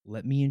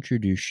Let me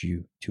introduce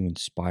you to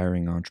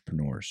inspiring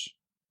entrepreneurs.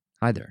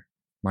 Hi there,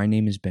 my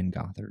name is Ben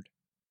Gothard.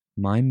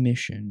 My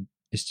mission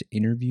is to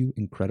interview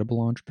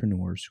incredible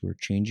entrepreneurs who are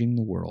changing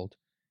the world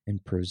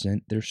and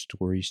present their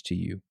stories to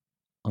you,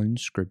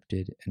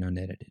 unscripted and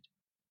unedited.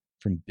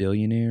 From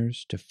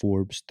billionaires to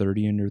Forbes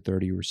 30 Under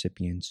 30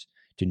 recipients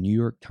to New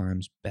York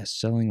Times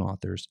best-selling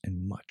authors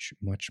and much,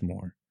 much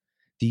more.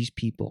 These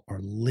people are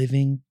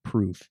living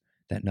proof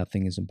that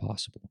nothing is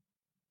impossible.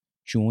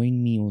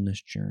 Join me on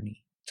this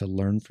journey to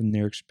learn from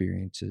their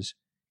experiences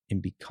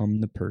and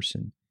become the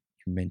person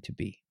you're meant to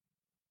be.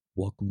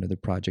 Welcome to the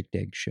Project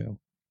Egg Show,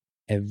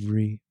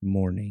 every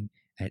morning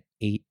at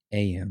 8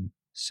 a.m.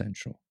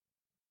 Central.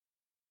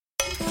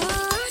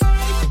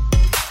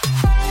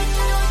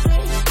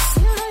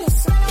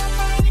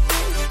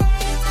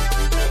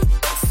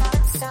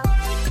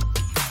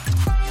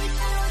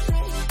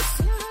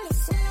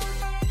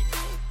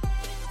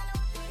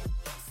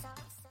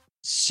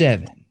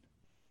 Seven,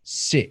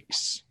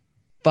 6,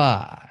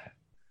 5,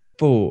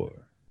 4,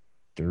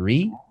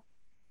 3,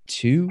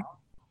 2,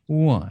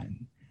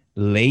 1.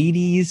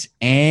 Ladies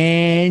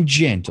and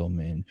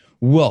gentlemen,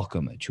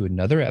 welcome to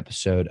another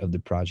episode of the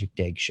Project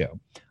Egg Show.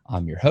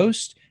 I'm your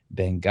host,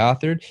 Ben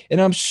Gothard, and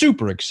I'm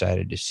super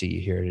excited to see you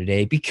here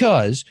today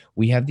because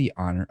we have the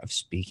honor of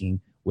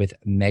speaking with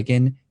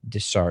Meagan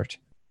DeSart,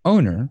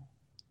 owner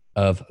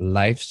of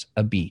Life's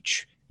a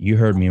Beach. You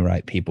heard me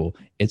right, people.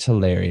 It's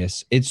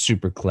hilarious. It's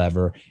super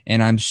clever.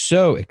 And I'm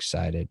so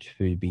excited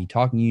to be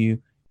talking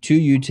to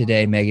you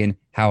today, Meagan.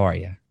 How are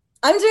you?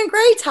 I'm doing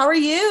great. How are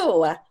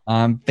you?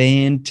 I'm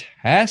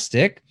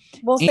fantastic.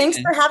 Well, thanks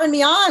for having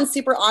me on.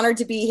 Super honored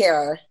to be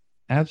here.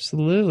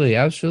 Absolutely.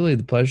 Absolutely.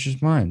 The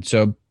pleasure's mine.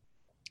 So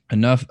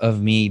enough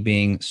of me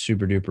being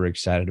super duper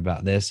excited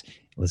about this.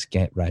 Let's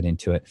get right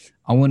into it.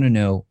 I want to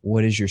know,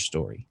 what is your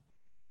story?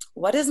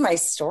 What is my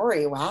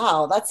story?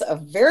 Wow, that's a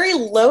very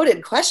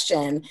loaded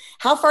question.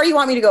 How far you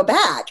want me to go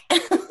back?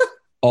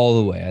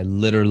 All the way. I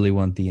literally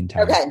want the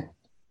entire Okay,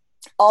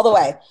 all the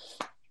way.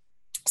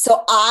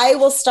 So I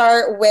will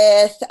start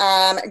with,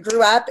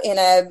 grew up in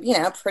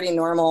a, pretty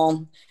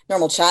normal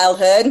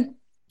childhood,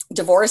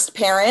 divorced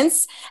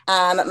parents.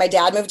 My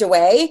dad moved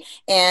away.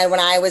 And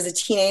when I was a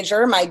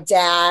teenager, my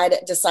dad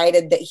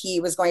decided that he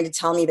was going to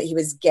tell me that he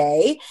was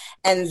gay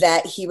and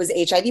that he was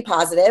HIV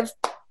positive.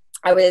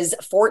 I was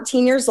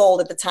 14 years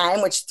old at the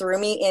time, which threw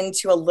me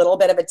into a little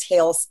bit of a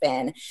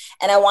tailspin.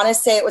 And I want to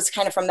say it was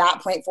kind of from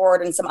that point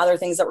forward and some other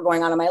things that were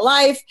going on in my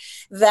life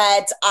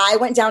that I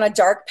went down a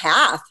dark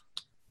path.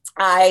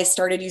 I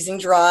started using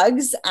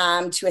drugs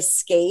to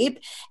escape,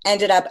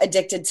 ended up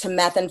addicted to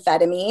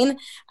methamphetamine,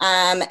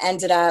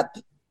 ended up,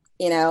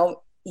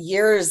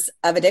 years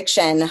of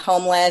addiction,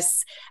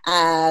 homeless,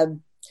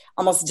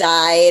 almost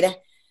died.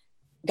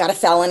 Got a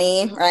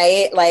felony,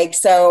 right?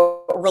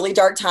 So really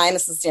dark time.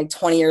 This is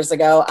 20 years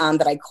ago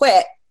that I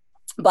quit,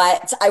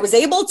 but I was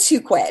able to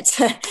quit.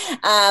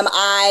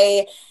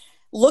 I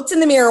looked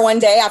in the mirror one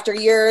day after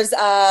years of,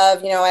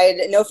 I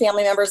had no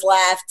family members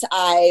left.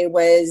 I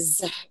was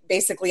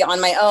basically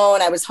on my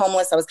own. I was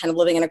homeless. I was kind of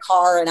living in a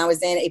car and I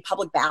was in a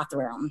public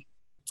bathroom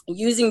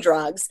using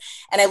drugs.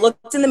 And I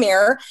looked in the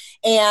mirror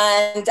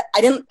and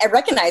I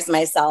recognized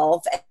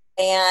myself.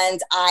 And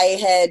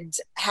I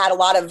had a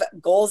lot of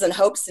goals and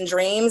hopes and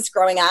dreams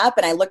growing up.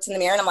 And I looked in the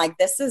mirror and I'm like,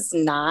 this is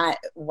not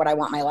what I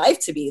want my life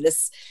to be.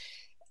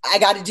 I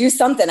got to do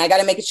something. I got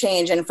to make a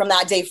change. And from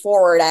that day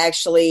forward, I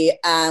actually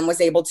was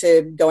able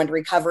to go into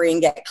recovery and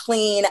get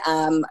clean.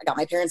 I got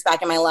my parents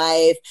back in my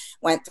life,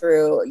 went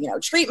through,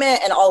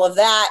 treatment and all of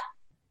that.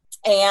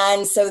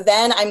 And so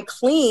then I'm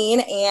clean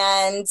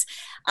and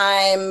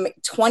I'm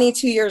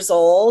 22 years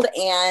old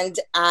and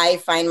I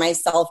find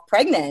myself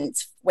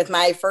pregnant with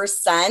my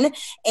first son.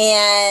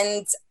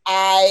 And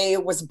I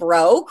was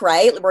broke,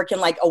 right? Working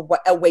like a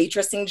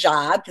waitressing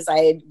job because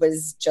I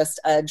was just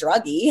a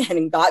druggie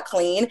and got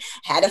clean,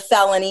 had a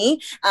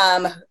felony,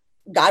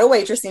 got a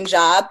waitressing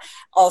job,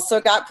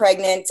 also got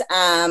pregnant,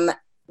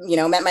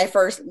 met my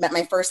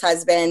first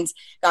husband,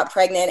 got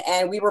pregnant,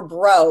 and we were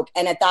broke.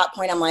 And at that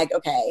point, I'm like,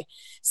 okay,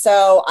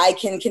 so I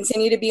can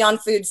continue to be on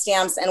food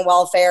stamps and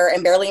welfare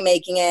and barely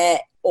making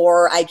it,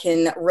 or I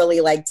can really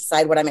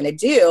decide what I'm going to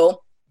do.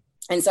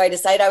 And so I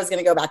decided I was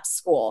going to go back to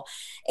school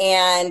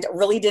and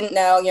really didn't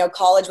know,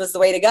 college was the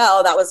way to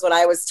go. That was what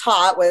I was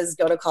taught, was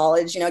go to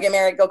college, get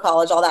married, go to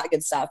college, all that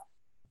good stuff,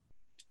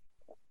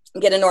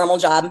 get a normal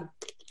job.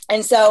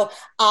 And so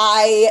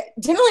I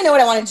didn't really know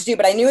what I wanted to do,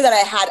 but I knew that I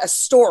had a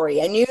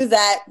story. I knew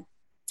that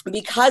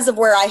because of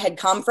where I had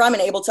come from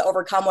and able to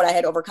overcome what I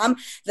had overcome,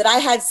 that I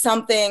had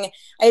something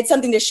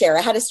to share.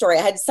 I had a story.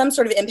 I had some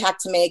sort of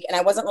impact to make, and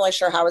I wasn't really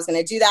sure how I was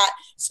going to do that.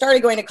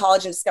 Started going to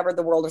college and discovered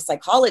the world of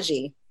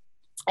psychology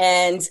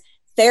and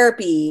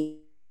therapy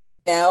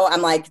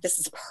I'm like, this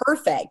is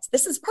perfect.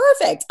 This is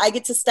perfect. I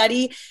get to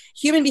study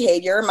human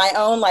behavior, my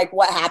own, like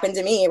what happened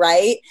to me,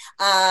 right?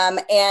 And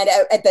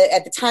at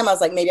the time, I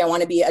was like, maybe I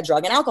want to be a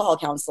drug and alcohol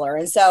counselor.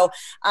 And so,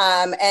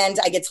 and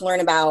I get to learn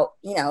about,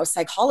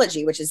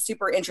 psychology, which is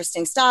super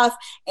interesting stuff.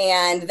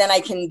 And then I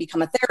can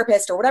become a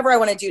therapist or whatever I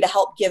want to do to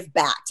help give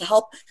back, to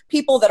help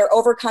people that are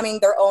overcoming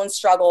their own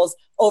struggles,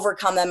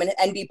 overcome them,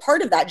 and be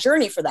part of that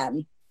journey for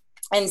them.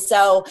 And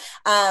so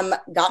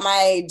got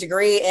my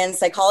degree in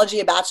psychology,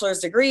 a bachelor's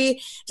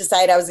degree,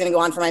 decided I was going to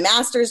go on for my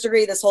master's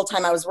degree. This whole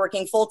time I was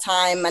working full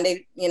time,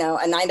 Monday,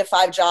 a 9 to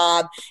 5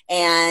 job.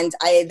 And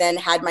I then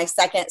had my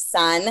second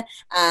son.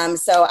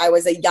 So I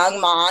was a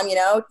young mom,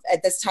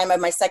 at this time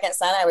of my second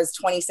son, I was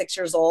 26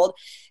 years old,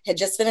 had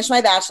just finished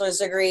my bachelor's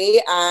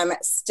degree,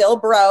 still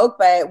broke,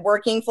 but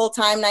working full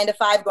time, 9 to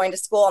 5, going to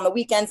school on the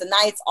weekends and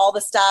nights, all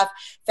the stuff.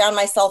 Found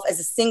myself as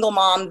a single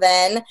mom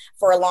then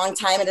for a long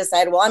time and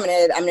decided, well, I'm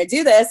going to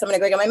do this. I'm going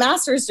to go get my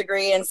master's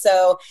degree. And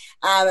so,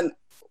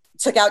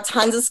 took out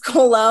tons of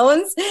school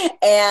loans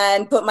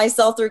and put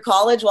myself through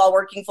college while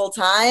working full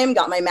time,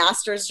 got my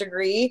master's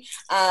degree,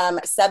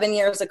 7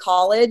 years of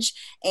college,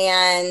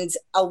 and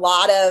a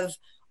lot of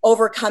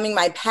overcoming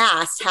my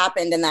past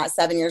happened in that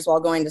 7 years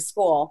while going to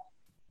school.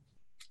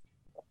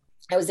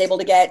 I was able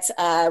to get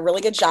a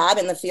really good job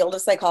in the field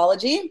of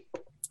psychology,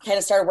 kind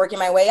of started working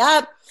my way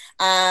up.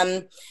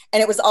 And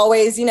it was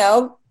always,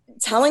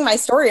 telling my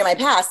story in my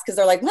past, because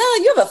they're like,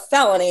 well, you have a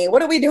felony.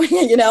 What are we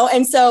doing?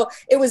 And so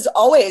it was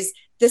always,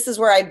 this is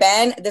where I've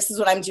been. This is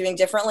what I'm doing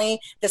differently.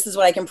 This is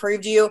what I can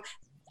prove to you.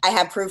 I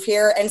have proof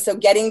here. And so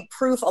getting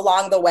proof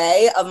along the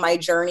way of my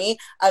journey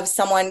of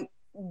someone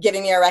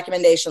giving me a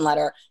recommendation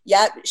letter.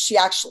 Yep. She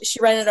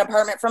rented an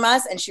apartment from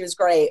us and she was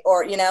great.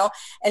 Or,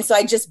 and so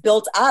I just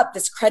built up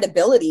this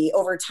credibility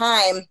over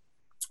time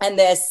and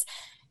this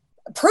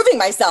proving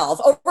myself,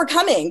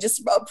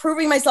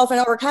 proving myself and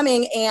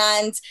overcoming,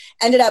 and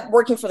ended up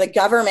working for the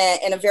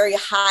government in a very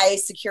high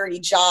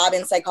security job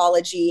in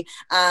psychology,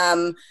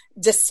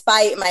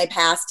 despite my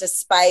past,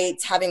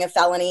 despite having a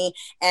felony,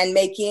 and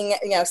making,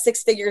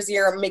 6 figures a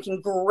year,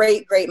 making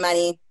great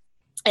money.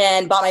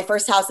 And bought my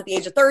first house at the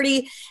age of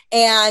 30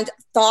 and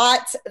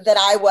thought that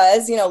I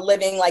was,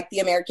 living like the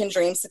American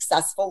dream,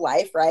 successful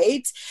life,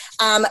 right?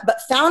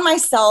 But found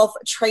myself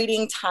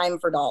trading time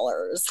for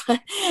dollars.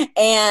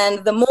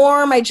 And the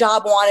more my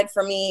job wanted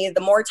from me,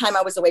 the more time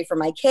I was away from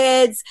my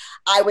kids.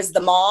 I was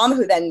the mom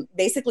who then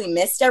basically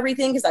missed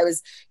everything because I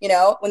was,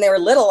 when they were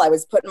little, I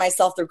was putting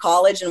myself through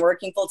college and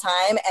working full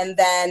time. And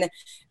then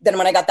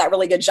when I got that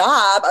really good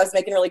job, I was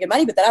making really good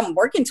money, but then I'm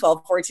working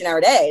 12,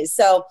 14-hour days.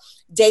 So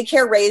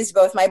daycare raised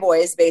both my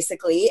boys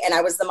basically. And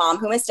I was the mom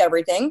who missed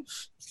everything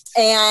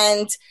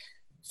and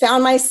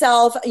found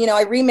myself,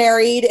 I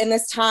remarried in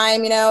this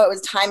time, it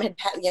was time had,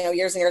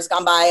 years and years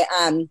gone by,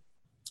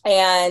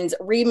 and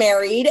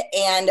remarried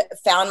and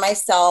found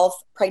myself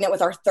pregnant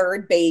with my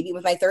third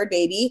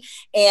baby,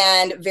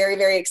 and very,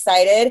 very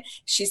excited.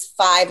 She's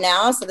 5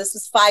 now. So this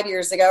was 5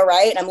 years ago,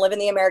 right? And I'm living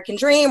the American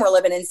dream. We're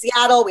living in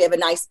Seattle. We have a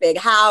nice big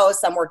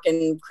house. I'm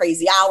working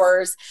crazy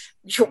hours,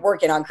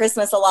 working on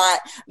Christmas a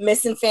lot,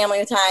 missing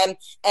family time.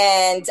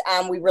 And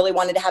we really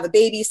wanted to have a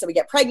baby. So we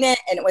get pregnant,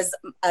 and it was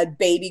a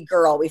baby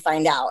girl, we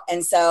find out.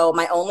 And so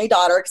my only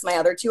daughter, because my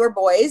other 2 are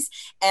boys,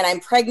 and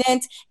I'm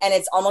pregnant, and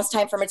it's almost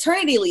time for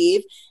maternity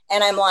leave.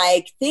 And I'm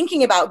like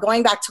thinking about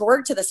going back to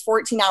work to this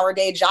 14-hour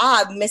day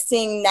job,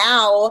 missing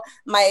now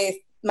my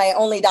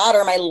only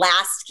daughter, my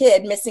last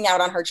kid, missing out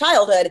on her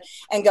childhood,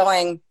 and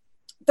going,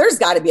 there's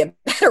got to be a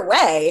better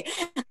way.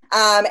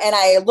 And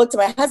I looked at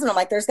my husband, I'm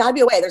like, there's got to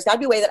be a way. There's got to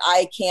be a way that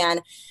I can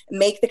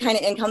make the kind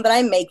of income that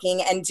I'm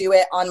making and do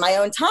it on my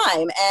own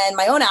time and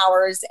my own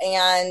hours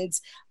and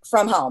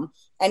from home.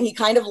 And he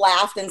kind of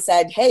laughed and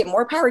said, hey,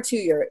 more power to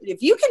you.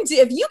 If you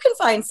can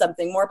find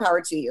something, more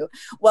power to you.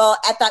 Well,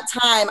 at that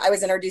time, I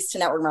was introduced to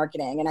network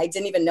marketing, and I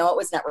didn't even know it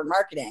was network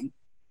marketing.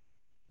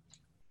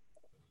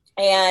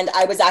 And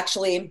I was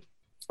actually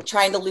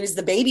trying to lose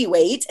the baby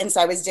weight. And so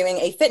I was doing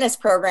a fitness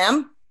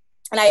program,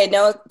 and I had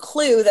no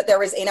clue that there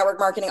was a network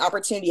marketing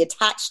opportunity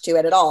attached to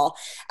it at all.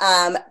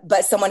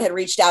 But someone had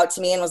reached out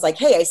to me and was like,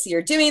 hey, I see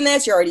you're doing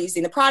this. You're already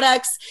using the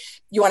products.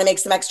 You want to make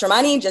some extra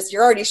money?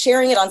 You're already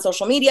sharing it on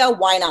social media.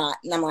 Why not?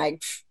 And I'm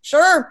like,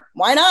 sure,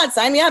 why not?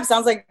 Sign me up.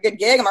 Sounds like a good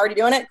gig. I'm already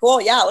doing it. Cool.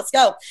 Yeah, let's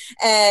go.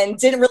 And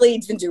didn't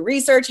do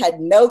research, had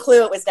no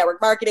clue it was network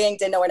marketing,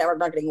 didn't know what network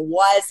marketing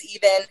was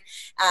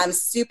even.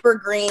 Super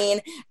green,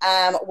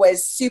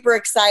 was super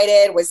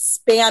excited, was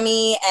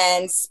spammy,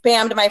 and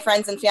spammed my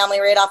friends and family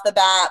right off the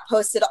bat,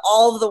 posted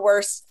all of the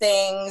worst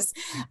things,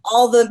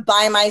 all the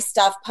buy my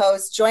stuff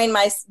posts, join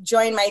my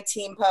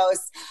team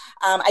posts.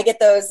 I get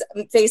those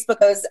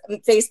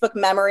Facebook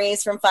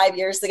memories from 5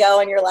 years ago,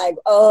 and you're like,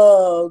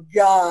 oh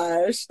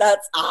gosh,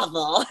 that's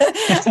awful.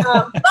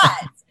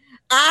 But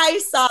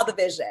I saw the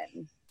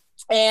vision,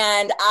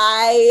 and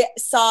I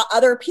saw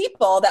other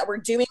people that were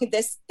doing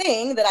this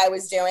thing that I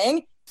was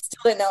doing,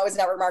 still didn't know it was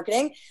network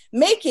marketing,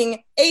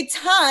 making a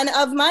ton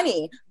of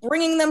money,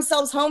 bringing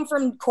themselves home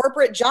from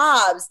corporate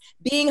jobs,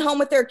 being home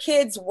with their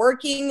kids,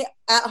 working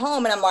at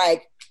home. And I'm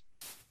like,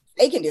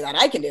 they can do that,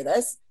 I can do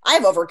this.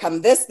 I've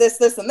overcome this,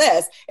 and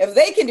this. If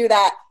they can do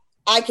that,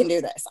 I can do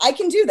this. I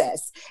can do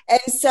this.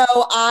 And so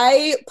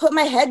I put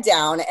my head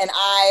down and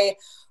I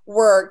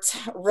worked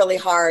really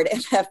hard in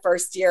that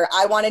first year.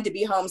 I wanted to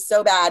be home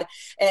so bad.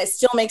 And it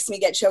still makes me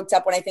get choked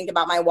up when I think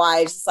about my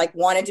wives. Just like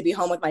wanted to be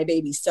home with my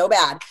baby so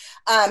bad.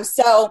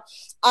 So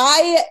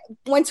I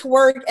went to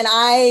work and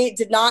I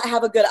did not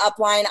have a good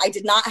upline. I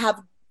did not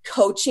have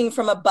coaching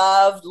from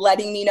above,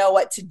 letting me know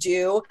what to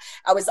do.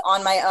 I was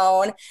on my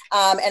own.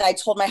 And I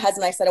told my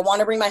husband, I said, I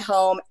want to bring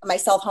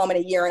myself home in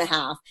a year and a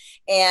half.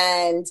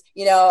 And,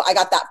 I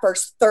got that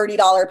first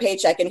 $30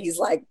 paycheck and he's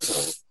like,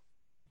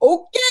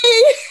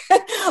 okay,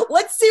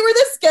 let's see where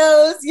this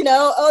goes.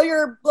 Oh,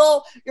 you're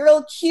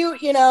real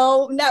cute,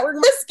 network.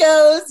 This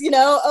goes,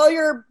 oh,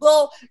 you're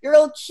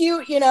real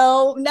cute,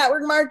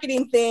 network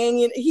marketing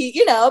thing.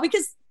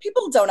 Because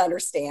people don't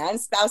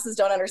understand, spouses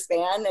don't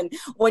understand. And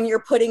when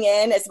you're putting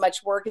in as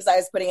much work as I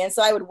was putting in,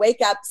 so I would wake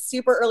up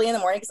super early in the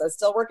morning because I was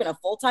still working a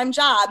full-time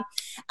job,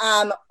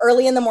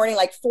 early in the morning,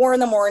 like 4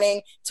 in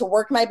to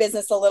work my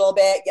business a little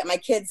bit, get my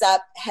kids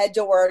up, head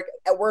to work,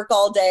 at work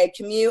all day,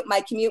 commute.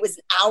 My commute was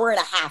an hour and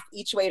a half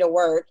each way to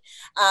work.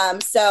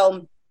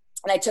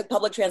 And I took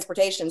public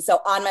transportation.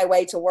 So on my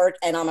way to work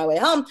and on my way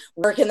home,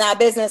 working that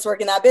business,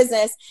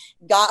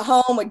 got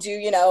home, would do,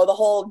 the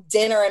whole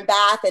dinner and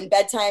bath and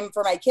bedtime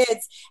for my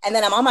kids. And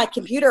then I'm on my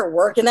computer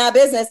working that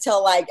business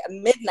till like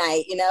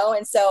midnight,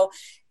 And so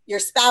your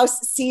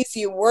spouse sees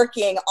you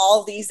working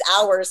all these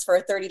hours for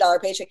a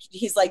 $30 paycheck.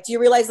 He's like, do you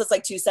realize that's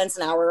like 2 cents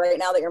an hour right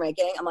now that you're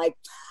making? I'm like,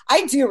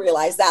 I do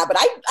realize that, but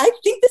I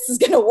think this is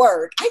going to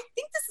work.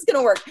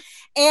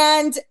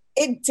 And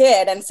it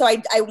did. And so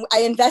I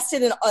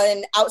invested in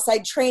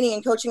outside training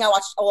and coaching. I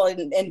watched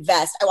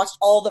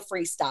all the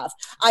free stuff.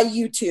 I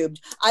YouTubed.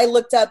 I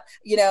looked up,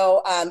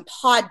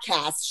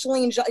 podcasts.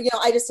 Shalene,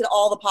 I just did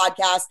all the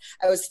podcasts.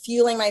 I was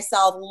fueling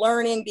myself,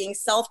 learning, being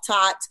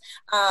self-taught,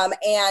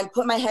 and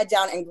put my head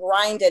down and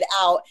grinded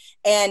out.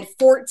 And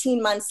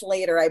 14 months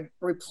later, I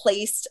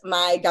replaced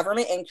my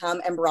government income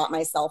and brought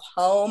myself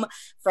home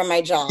from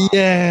my job.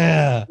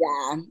 Yeah.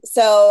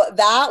 So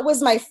that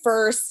was my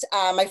first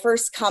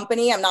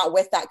company. I'm not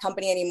with that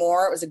company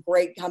anymore. It was a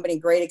great company,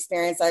 great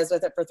experience. I was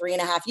with it for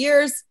 3.5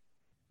 years.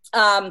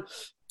 And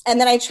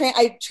then I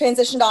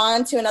transitioned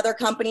on to another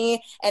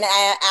company. And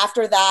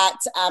after that,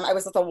 I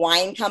was with a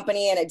wine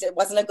company and it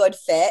wasn't a good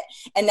fit.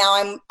 And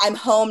now I'm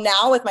home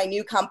now with my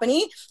new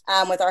company,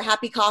 with our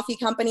Happy Coffee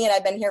company. And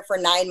I've been here for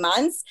 9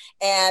 months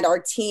and our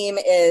team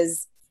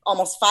is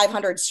almost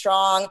 500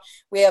 strong.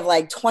 We have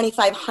like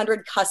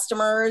 2,500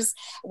 customers.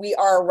 We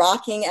are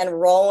rocking and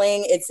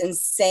rolling. It's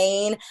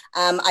insane.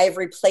 I've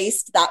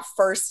replaced that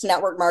first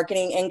network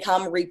marketing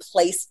income,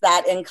 replaced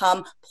that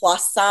income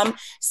plus some.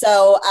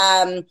 So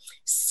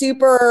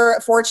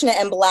super fortunate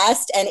and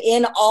blessed. And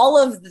in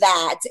all of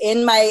that,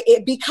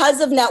 because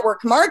of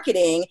network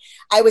marketing,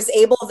 I was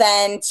able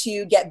then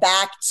to get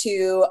back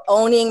to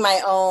owning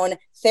my own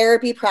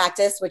therapy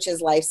practice, which is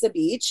Life's a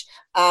Beach,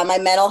 my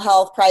mental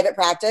health private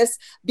practice,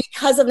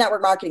 because of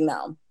network marketing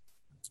though.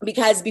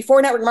 Because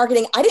before network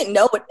marketing, I didn't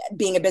know what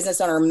being a business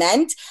owner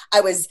meant. I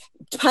was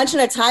punching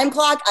a time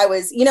clock. I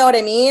was, you know what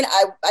I mean?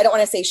 I don't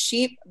want to say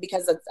sheep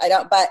because I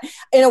don't, but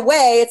in a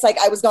way it's like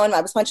I was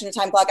punching a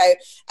time clock.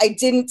 I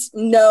didn't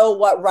know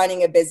what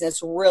running a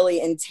business really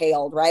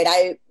entailed, right?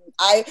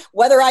 I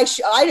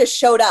just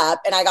showed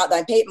up and I got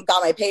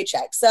my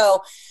paycheck.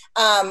 So,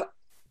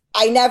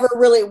 I never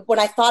really, when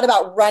I thought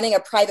about running a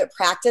private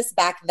practice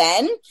back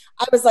then,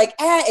 I was like,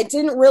 it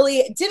didn't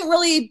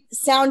really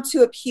sound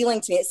too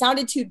appealing to me. It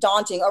sounded too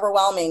daunting,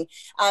 overwhelming.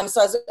 I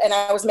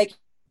was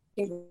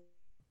making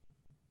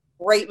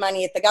great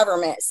money at the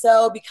government.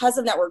 So because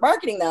of network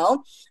marketing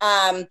though,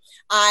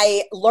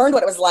 I learned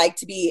what it was like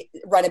to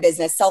run a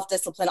business,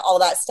 self-discipline, all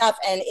that stuff.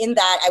 And in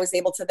that, I was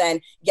able to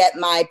then get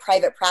my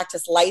private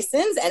practice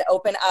license and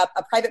open up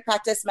a private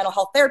practice mental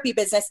health therapy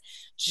business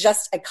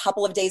just a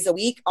couple of days a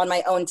week on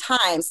my own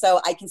time.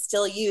 So I can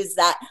still use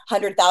that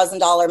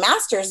 $100,000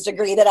 master's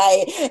degree that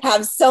I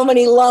have so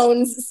many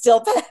loans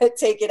still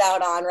taken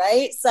out on,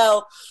 right?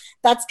 So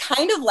that's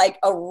kind of like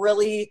a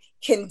really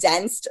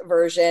condensed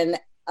version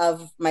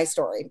of my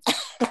story.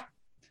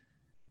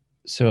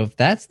 So if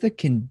that's the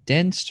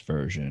condensed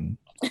version,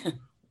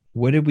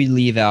 what did we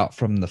leave out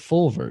from the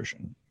full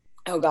version?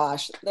 Oh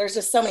gosh, there's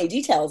just so many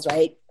details,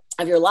 right,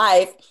 of your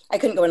life. I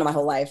couldn't go into my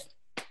whole life.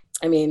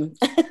 I mean,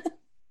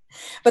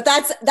 but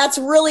that's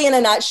really in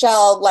a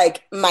nutshell,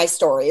 like my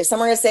story. If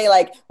someone were to say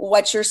like,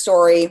 what's your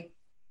story?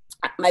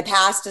 My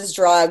past is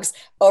drugs,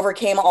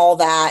 overcame all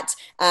that.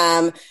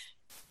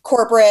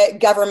 Corporate,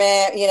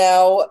 government,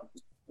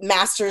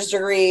 master's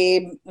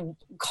degree,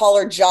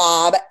 collar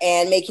job,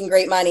 and making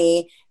great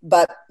money,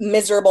 but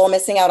miserable,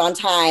 missing out on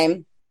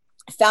time.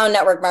 Found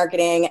network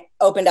marketing,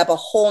 opened up a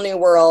whole new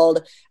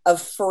world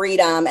of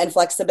freedom and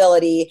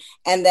flexibility,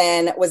 and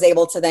then was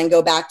able to then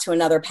go back to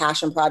another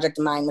passion project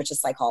of mine, which is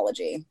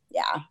psychology.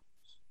 Yeah.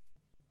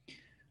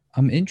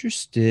 I'm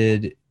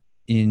interested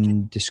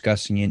in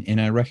discussing it, and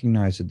I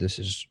recognize that this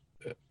is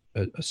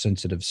a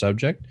sensitive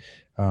subject,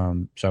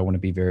 So I want to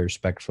be very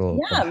respectful of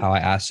Yeah. how I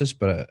ask this,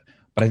 but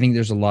I think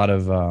there's a lot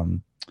of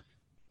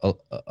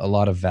a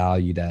lot of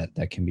value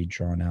that can be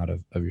drawn out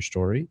of your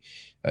story,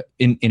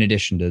 in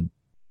addition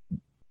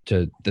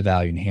to the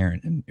value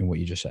inherent in what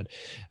you just said.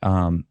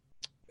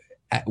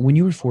 When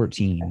you were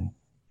 14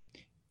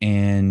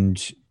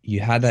 and you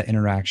had that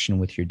interaction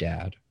with your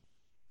dad,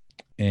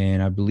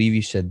 and I believe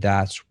you said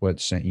that's what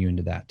sent you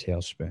into that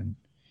tailspin.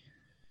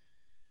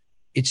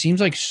 It seems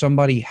like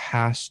somebody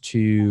has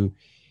to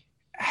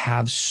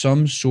have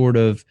some sort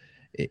of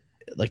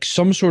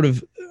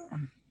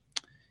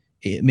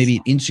maybe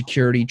an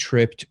insecurity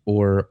tripped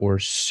or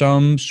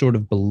some sort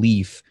of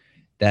belief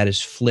that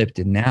is flipped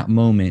in that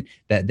moment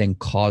that then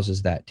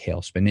causes that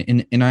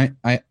tailspin. And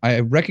I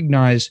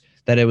recognize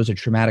that it was a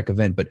traumatic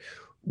event, but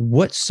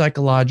what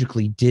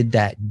psychologically did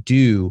that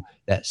do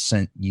that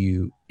sent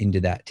you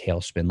into that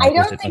tailspin? I Like,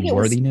 was don't it think it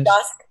was unworthiness?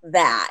 just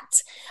that.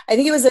 I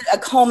think it was a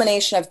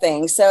culmination of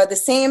things. So at the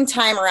same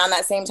time, around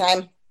that same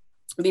time,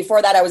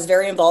 before that, I was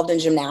very involved in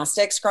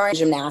gymnastics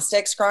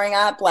growing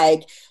up,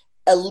 like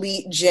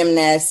elite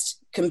gymnast,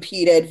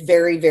 competed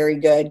very, very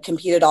good,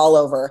 competed all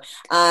over.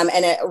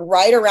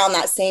 Right around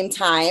that same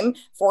time,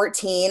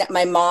 14,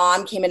 my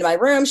mom came into my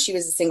room. She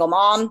was a single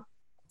mom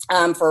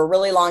for a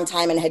really long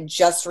time and had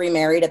just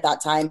remarried at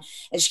that time.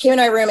 And she came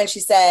into my room and she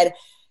said,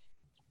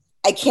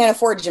 I can't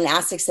afford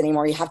gymnastics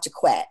anymore. You have to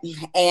quit.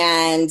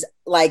 And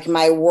like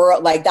my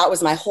world, like that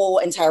was my whole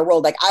entire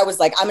world. Like I was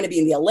like, I'm going to be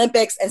in the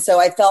Olympics. And so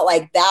I felt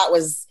like that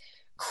was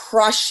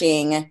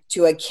crushing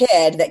to a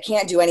kid that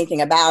can't do anything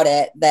about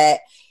it,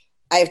 that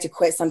I have to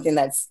quit something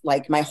that's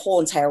like my whole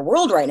entire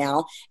world right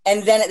now.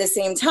 And then at the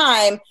same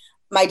time,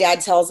 my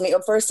dad tells me,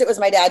 at first it was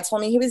my dad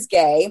told me he was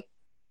gay.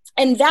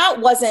 And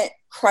that wasn't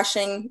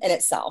crushing in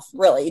itself,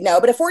 really.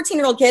 No, but a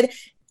 14-year-old kid,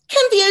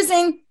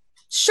 confusing.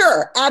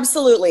 Sure,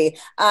 absolutely.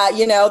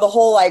 The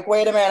whole like,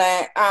 wait a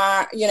minute,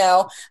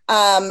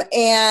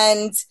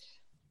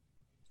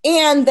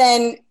 and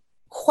then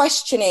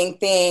questioning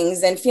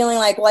things and feeling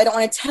like, well, I don't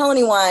want to tell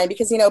anyone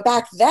because,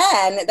 back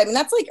then, I mean,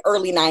 that's like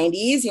early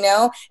 90s,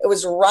 it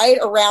was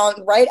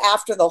right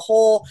after the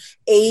whole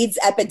AIDS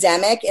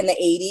epidemic in the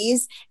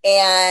 80s.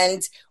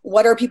 And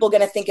what are people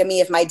going to think of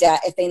me if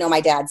they know my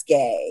dad's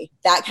gay?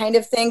 That kind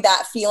of thing,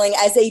 that feeling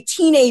as a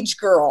teenage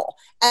girl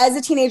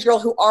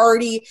who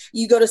already,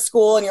 you go to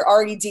school and you're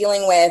already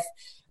dealing with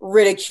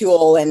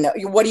ridicule and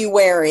what are you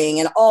wearing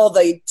and all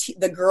the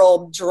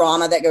girl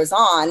drama that goes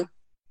on.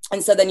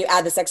 And so then you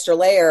add this extra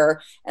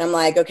layer and I'm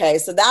like, okay,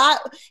 so that,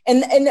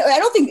 and I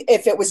don't think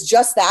if it was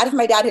just that, if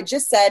my dad had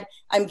just said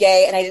I'm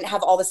gay and I didn't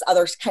have all this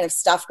other kind of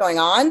stuff going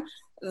on,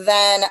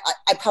 then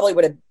I probably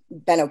would have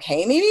been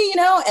okay, maybe,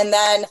 and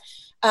then,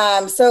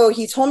 so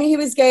he told me he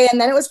was gay.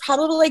 And then it was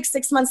probably like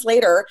 6 months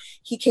later,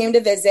 he came to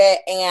visit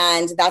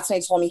and that's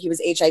when he told me he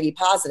was HIV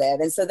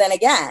positive. And so then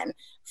again,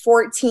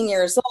 14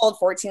 years old,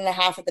 14 and a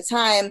half at the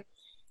time,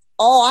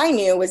 all I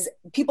knew was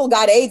people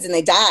got AIDS and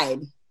they died.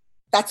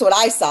 That's what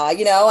I saw,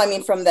 I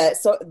mean, from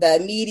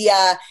the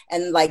media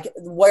and like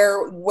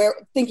where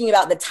thinking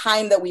about the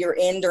time that we were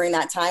in during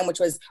that time, which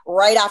was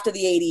right after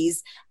the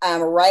 80s,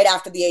 right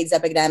after the AIDS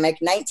epidemic,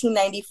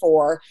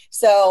 1994.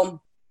 So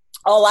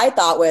all I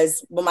thought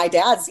was, well,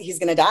 he's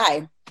going to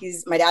die.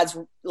 My dad's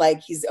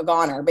like, he's a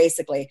goner,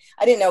 basically.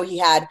 I didn't know he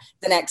had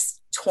the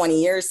next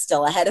 20 years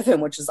still ahead of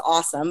him, which is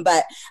awesome.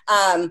 But,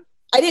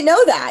 I didn't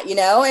know that,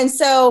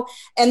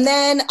 and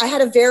then I had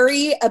a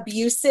very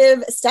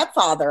abusive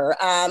stepfather,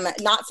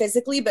 not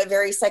physically, but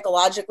very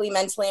psychologically,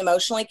 mentally,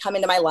 emotionally come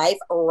into my life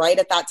right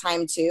at that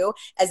time too,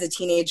 as a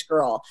teenage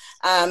girl.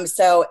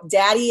 So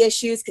daddy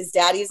issues, because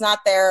daddy's not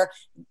there,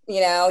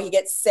 he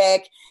gets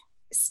sick,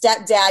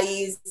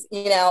 stepdaddies,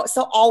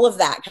 so all of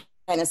that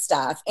kind of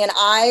stuff. And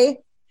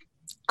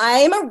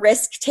I'm a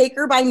risk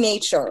taker by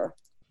nature.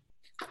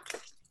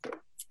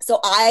 So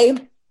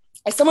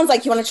if someone's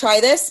like, you want to try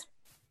this?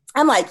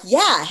 I'm like,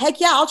 yeah,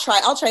 heck yeah, I'll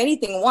try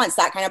anything once,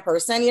 that kind of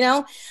person,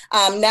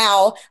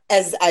 now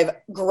as I've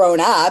grown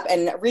up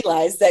and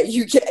realized that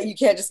you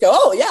can't just go,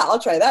 oh yeah, I'll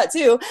try that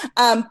too.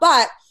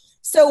 But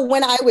so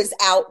when I was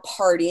out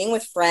partying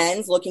with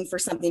friends, looking for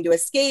something to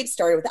escape,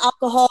 started with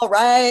alcohol,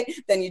 right?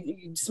 Then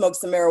you smoke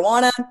some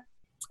marijuana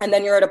and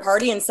then you're at a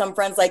party and some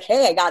friends like,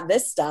 hey, I got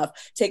this stuff.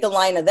 Take a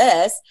line of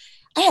this.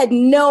 I had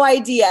no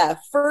idea.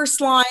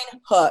 First line,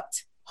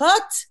 hooked,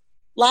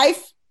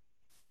 life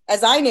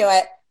as I knew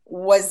it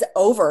was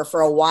over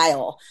for a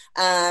while.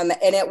 And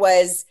it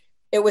was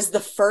the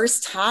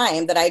first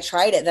time that I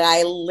tried it, that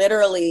I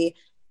literally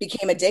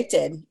became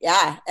addicted.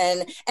 Yeah.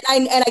 And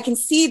I can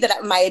see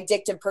that my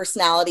addictive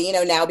personality,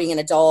 now being an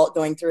adult,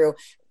 going through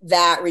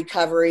that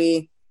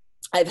recovery,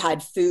 I've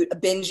had food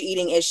binge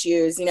eating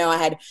issues, I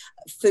had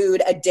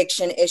food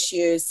addiction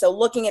issues. So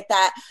looking at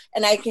that,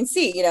 and I can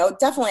see,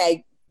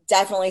 I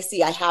definitely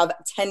see I have a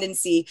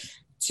tendency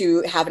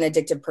to have an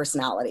addictive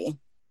personality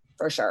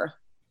for sure.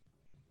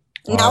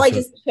 Now I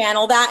just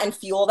channel that and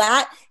fuel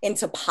that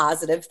into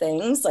positive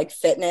things like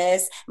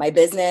fitness, my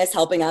business,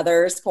 helping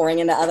others, pouring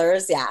into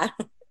others. Yeah.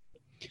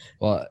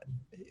 Well,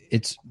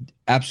 it's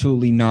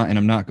absolutely not, and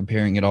I'm not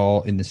comparing it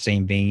all in the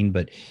same vein,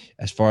 but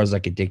as far as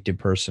like addictive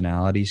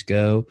personalities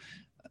go,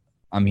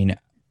 I mean,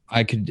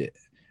 I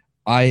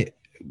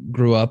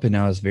grew up and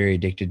I was very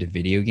addicted to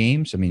video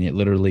games. I mean, it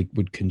literally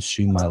would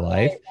consume my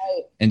life.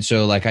 Right. And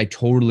so like I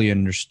totally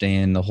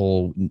understand the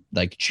whole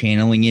like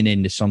channeling it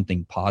into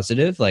something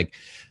positive. Like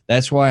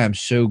that's why I'm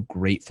so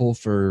grateful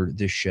for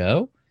this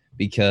show,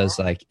 because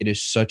like it is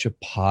such a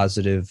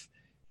positive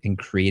and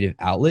creative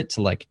outlet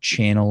to like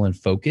channel and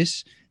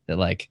focus that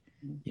like,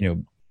 you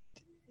know,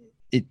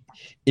 it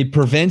it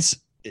prevents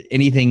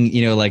anything,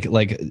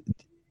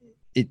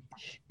 it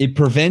it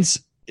prevents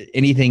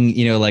anything,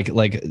 like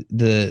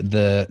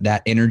the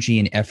that energy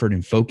and effort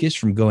and focus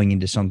from going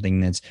into something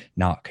that's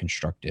not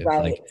constructive.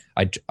 Right.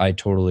 Like I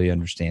totally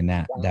understand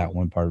that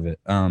one part of it.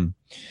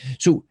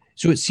 So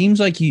it seems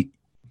like you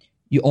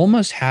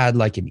almost had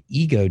like an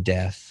ego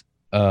death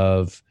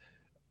of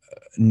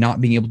not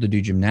being able to do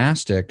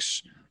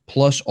gymnastics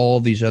plus all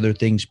these other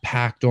things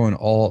packed on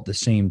all at the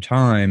same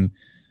time.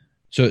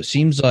 So it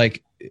seems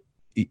like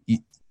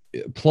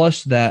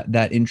plus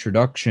that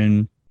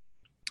introduction,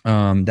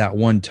 that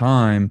one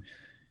time,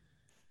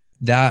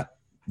 that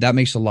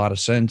makes a lot of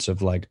sense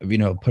of like,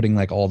 putting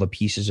like all the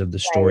pieces of the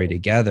story Right.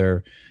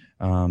 together,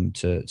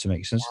 to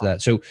make sense of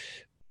that. So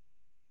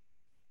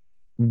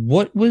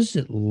what was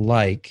it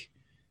like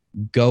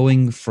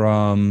going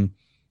from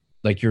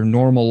like your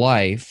normal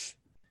life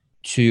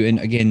to, and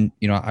again,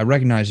 I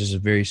recognize this is a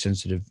very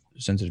sensitive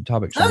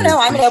topic. So I'm Oh very no,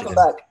 I'm an open appreciative.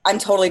 book. I'm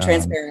totally Um,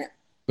 transparent.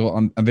 well,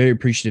 I'm very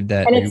appreciative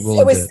that And you're it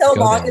willing was to so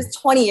go long. there. It's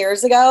 20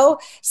 years ago.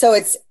 So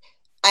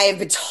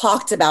I've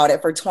talked about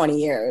it for 20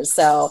 years.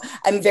 So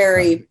I'm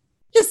very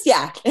just,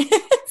 yeah,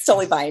 it's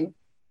totally fine.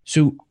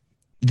 So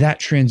that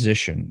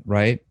transition,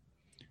 right?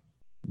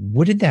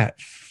 What did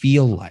that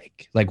feel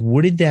like? Like,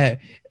 what did that?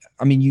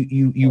 I mean,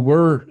 you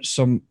were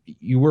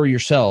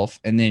yourself,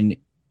 and then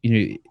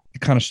you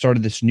kind of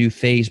started this new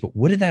phase. But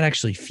what did that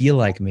actually feel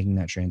like making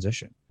that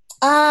transition?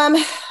 Um,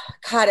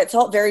 God, it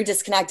felt very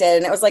disconnected.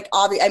 And it was like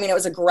obvious. I mean, it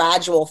was a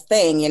gradual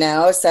thing,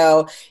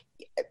 So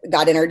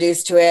got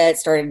introduced to it,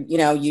 started,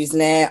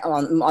 using it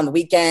on the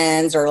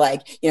weekends or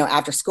like,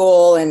 after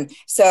school. And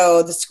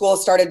so the school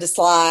started to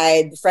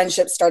slide, the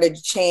friendships started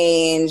to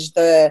change,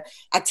 the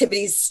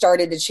activities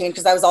started to change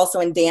because I was also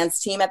in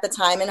dance team at the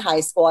time in high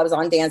school. I was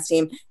on dance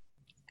team.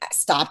 I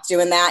stopped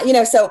doing that,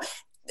 so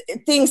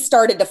things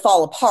started to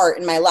fall apart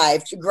in my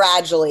life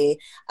gradually.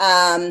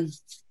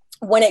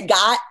 When it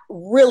got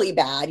really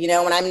bad,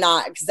 when I'm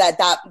not, because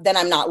then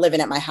I'm not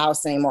living at my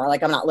house anymore.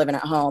 Like I'm not living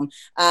at home.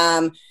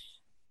 When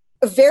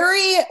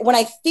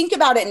I think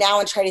about it now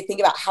and try to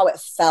think about how it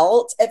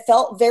felt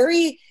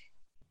very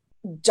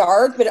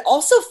dark, but it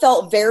also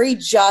felt very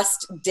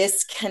just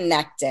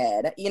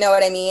disconnected. You know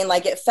what I mean?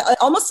 Like it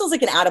almost feels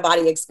like an out of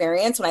body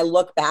experience. When I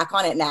look back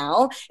on it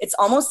now, it's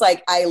almost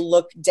like I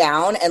look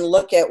down and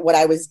look at what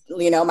I was,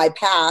 my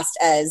past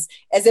as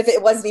if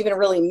it wasn't even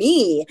really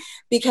me.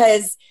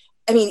 Because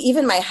I mean,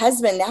 even my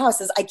husband now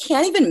says, I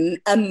can't even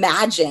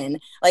imagine,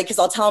 like, because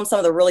I'll tell him some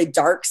of the really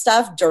dark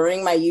stuff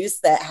during my youth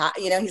that,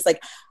 he's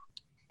like,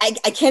 I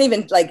can't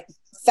even like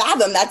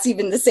fathom that's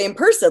even the same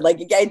person. Like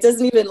it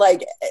doesn't even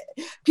like,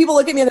 people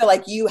look at me and they're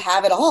like, you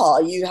have it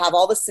all. You have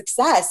all the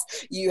success.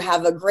 You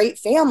have a great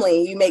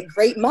family. You make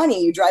great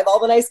money. You drive all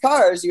the nice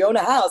cars. You own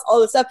a house, all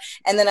this stuff.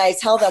 And then I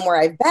tell them where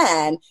I've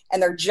been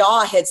and their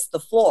jaw hits the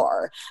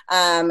floor.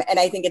 And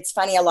I think it's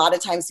funny. A lot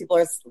of times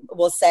people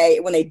will say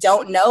when they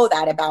don't know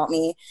that about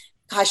me,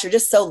 gosh, you're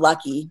just so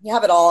lucky. You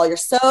have it all. You're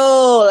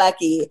so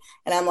lucky.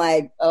 And I'm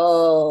like,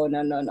 oh,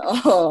 no, no,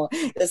 no.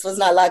 This was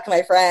not luck,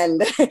 my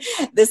friend.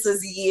 This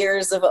was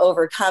years of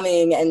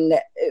overcoming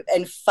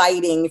and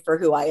fighting for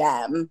who I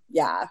am.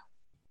 Yeah.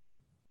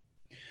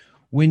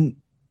 When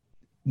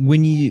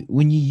you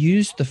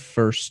used the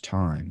first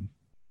time,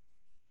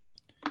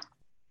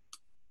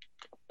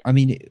 I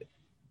mean,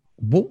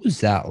 what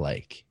was that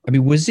like? I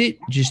mean, was it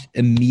just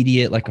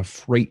immediate, like a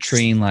freight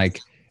train, like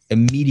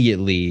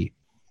immediately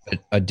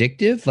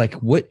addictive? Like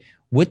what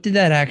did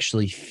that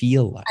actually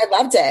feel like? I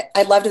loved it.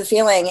 I loved the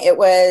feeling.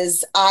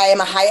 I am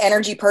a high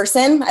energy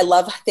person. I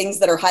love things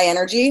that are high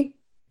energy.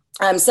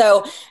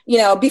 So,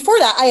 before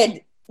that I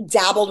had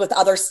dabbled with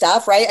other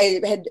stuff, right?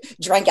 I had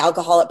drank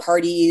alcohol at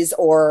parties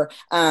or,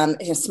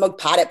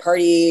 smoked pot at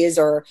parties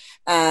or,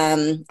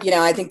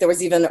 I think there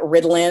was even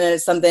Ritalin or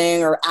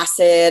something or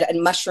acid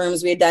and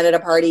mushrooms we had done at a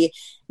party.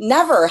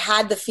 Never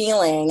had the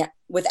feeling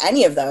with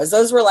any of those.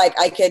 Those were like,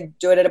 I could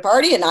do it at a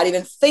party and not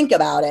even think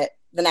about it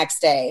the next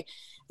day.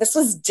 This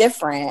was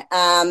different.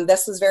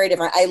 This was very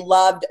different. I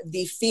loved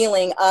the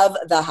feeling of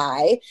the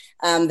high,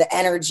 the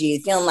energy,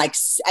 feeling like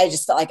I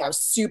just felt like I was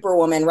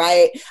superwoman,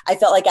 right? I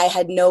felt like I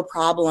had no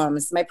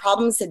problems. My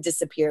problems had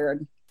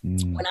disappeared.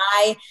 When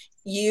I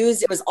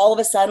used, it was all of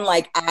a sudden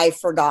like I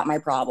forgot my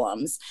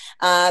problems.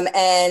 And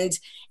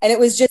it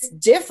was just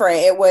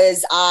different.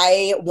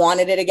 I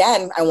wanted it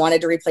again. I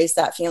wanted to replace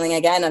that feeling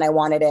again. And I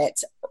wanted it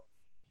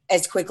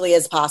as quickly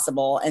as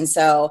possible. And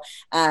so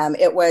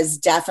it was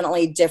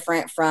definitely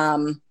different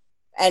from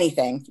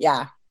anything.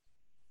 Yeah.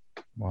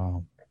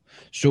 Wow.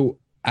 So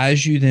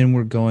as you then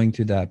were going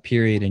through that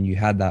period and you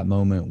had that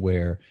moment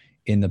where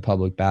in the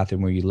public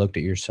bathroom where you looked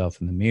at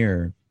yourself in the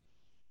mirror,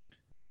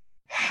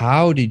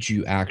 how did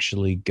you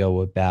actually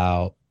go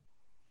about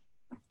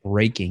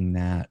breaking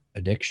that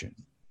addiction?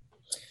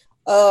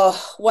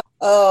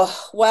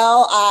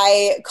 Well,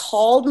 I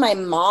called my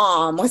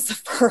mom was the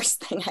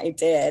first thing I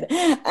did.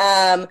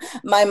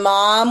 My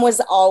mom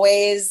was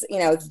always,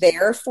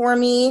 there for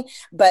me,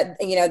 but,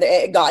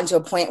 it got into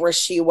a point where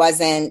she was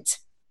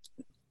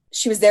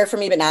there for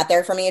me, but not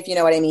there for me, if you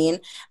know what I mean.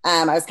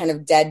 I was kind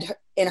of dead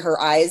in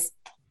her eyes.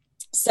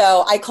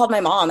 So I called my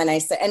mom and I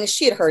said, and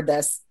she had heard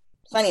this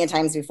plenty of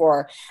times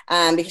before,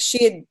 because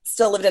she had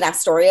still lived in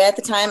Astoria at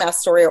the time,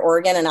 Astoria,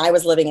 Oregon, and I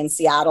was living in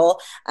Seattle.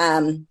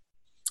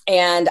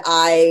 And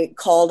I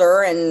called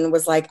her and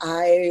was like,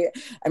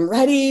 I'm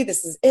ready.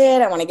 This is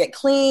it. I want to get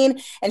clean.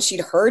 And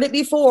she'd heard it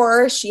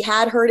before. She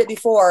had heard it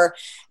before,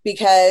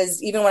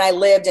 because even when I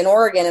lived in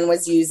Oregon and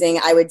was using,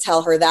 I would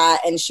tell her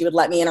that, and she would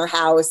let me in her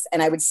house,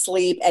 and I would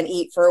sleep and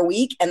eat for a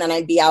week, and then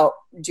I'd be out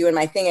doing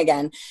my thing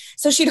again.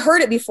 So she'd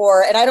heard it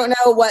before. And I don't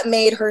know what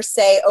made her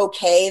say,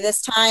 okay,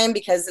 this time,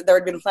 because there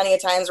had been plenty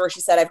of times where she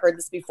said, I've heard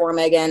this before,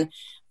 Meagan.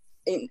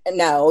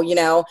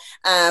 No,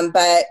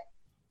 but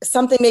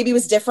something maybe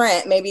was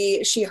different.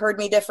 Maybe she heard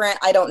me different.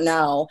 I don't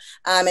know.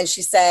 And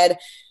she said,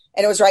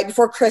 and it was right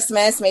before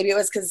Christmas. Maybe it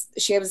was because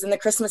she was in the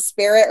Christmas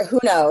spirit.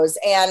 Who knows?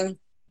 And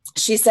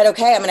she said,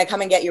 okay, I'm going to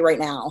come and get you right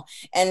now.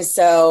 And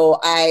so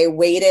I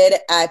waited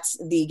at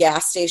the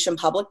gas station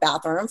public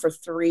bathroom for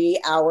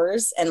 3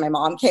 hours, and my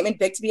mom came and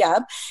picked me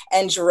up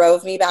and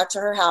drove me back to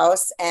her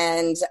house.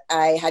 And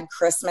I had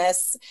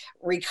Christmas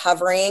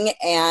recovering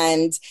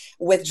and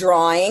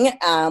withdrawing,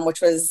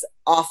 which was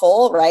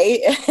awful, right?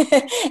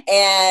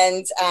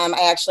 And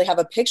I actually have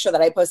a picture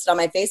that I posted on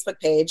my Facebook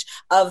page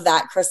of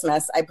that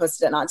Christmas. I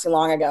posted it not too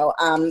long ago.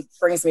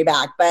 Brings me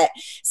back. But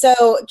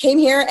so came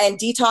here and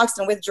detoxed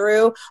and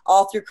withdrew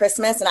all through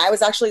Christmas. And I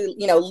was actually,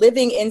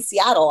 living in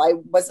Seattle. I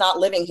was not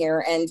living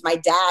here, and my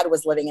dad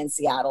was living in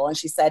Seattle. And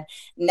she said,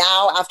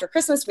 now after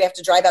Christmas, we have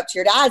to drive up to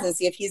your dad's and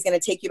see if he's going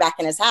to take you back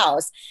in his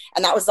house.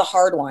 And that was the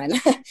hard one.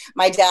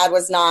 My dad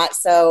was not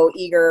so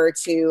eager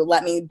to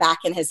let me back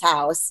in his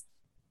house,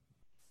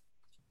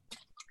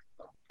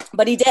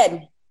 but he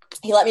did.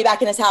 He let me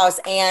back in his house.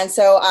 And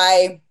so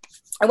I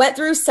went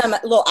through some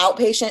little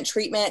outpatient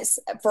treatments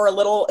for a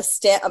little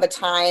stint of a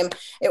time.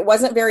 It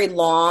wasn't very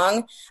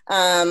long.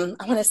 I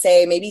want to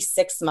say maybe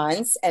 6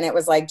 months. And it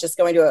was like just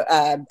going to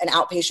an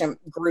outpatient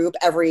group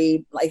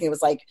every, I think it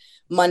was like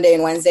Monday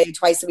and Wednesday,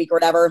 twice a week or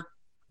whatever.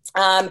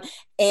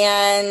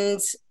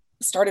 And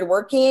started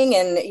working,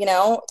 and,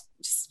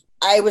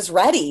 I was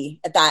ready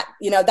at that.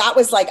 That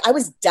was like, I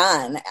was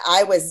done.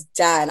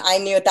 I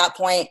knew at that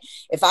point,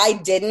 if I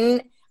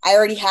didn't, I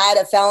already had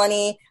a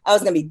felony. I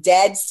was going to be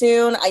dead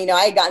soon. I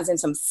had gotten in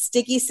some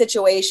sticky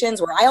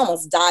situations where I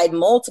almost died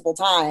multiple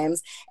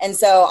times. And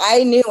so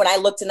I knew when I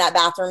looked in that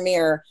bathroom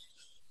mirror,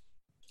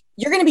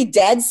 you're going to be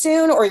dead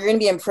soon, or you're going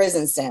to be in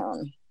prison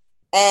soon.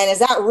 And is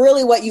that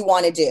really what you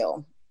want to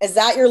do? Is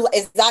that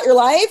your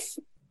life?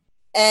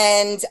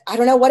 And I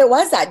don't know what it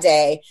was that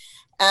day.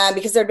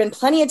 Because there had been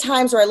plenty of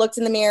times where I looked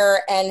in the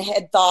mirror and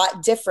had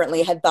thought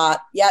differently,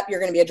 yep, you're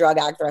going to be a drug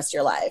addict the rest of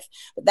your life.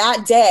 But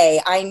that day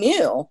I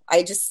knew,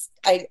 I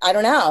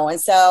don't know. And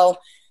so,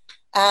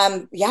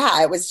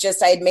 it was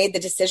just, I had made the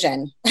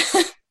decision.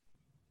 So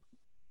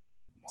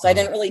I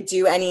didn't really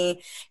do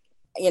any,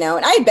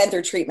 and I had been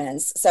through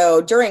treatments. So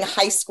during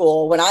high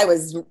school, when I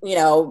was,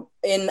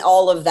 in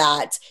all of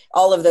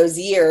those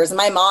years,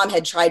 my mom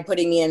had tried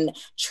putting me in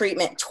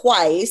treatment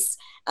twice.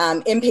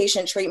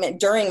 Inpatient treatment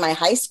during my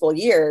high school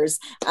years,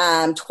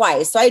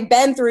 twice. So I'd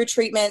been through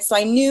treatment. So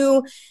I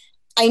knew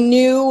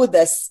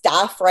the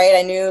stuff, right?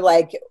 I knew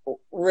like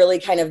really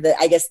kind of the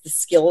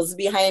skills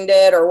behind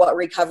it, or what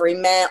recovery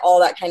meant, all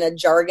that kind of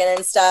jargon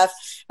and stuff.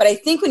 But I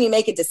think when you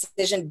make a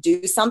decision to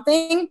do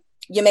something,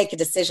 you make a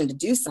decision to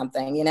do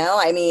something,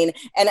 I mean,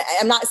 and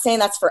I'm not saying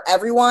that's for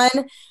everyone,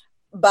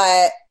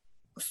 but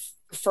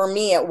for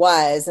me it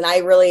was. And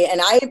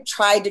I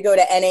tried to go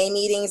to NA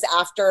meetings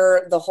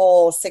after the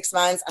whole 6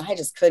 months, and I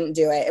just couldn't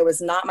do it. It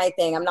was not my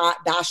thing. I'm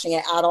not bashing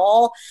it at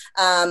all.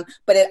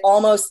 But it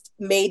almost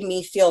made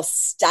me feel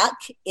stuck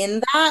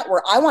in that,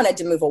 where I wanted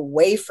to move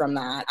away from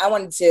that. I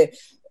wanted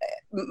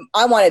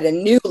a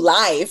new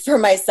life for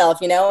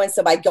myself, And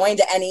so by going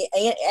to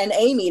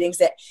NA meetings,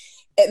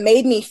 it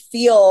made me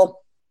feel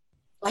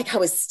like I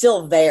was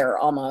still there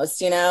almost,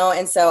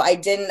 And so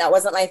that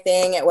wasn't my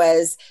thing. It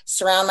was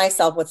surround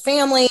myself with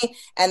family.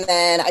 And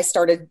then I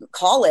started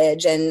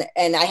college, and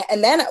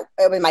then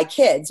with my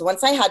kids,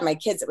 once I had my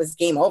kids, it was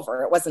game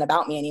over. It wasn't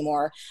about me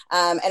anymore.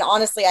 And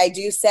honestly, I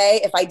do say,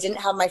 if I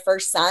didn't have my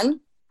first son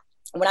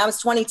when I was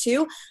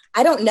 22,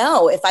 I don't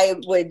know if I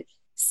would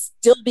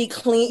still be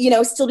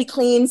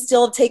clean,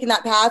 still have taken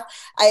that path.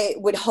 I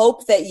would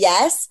hope that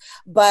yes,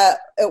 but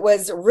it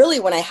was really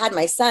when I had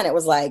my son, it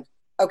was like,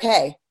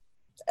 okay,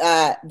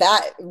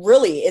 that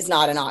really is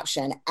not an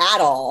option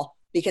at all,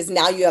 because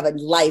now you have a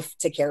life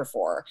to care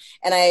for.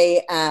 And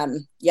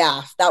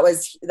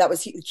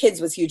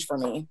kids was huge for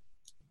me.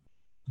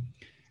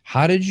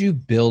 How did you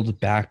build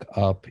back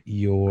up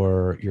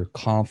your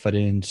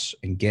confidence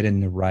and get in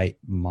the right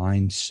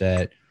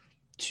mindset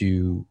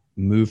to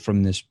move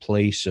from this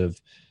place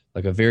of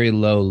like a very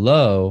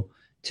low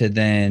to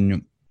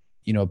then,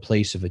 a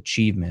place of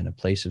achievement, a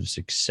place of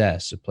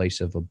success, a place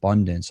of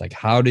abundance? Like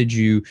how did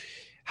you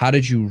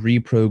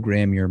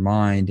reprogram your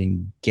mind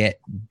and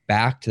get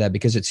back to that?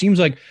 Because it seems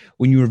like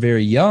when you were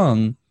very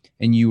young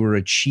and you were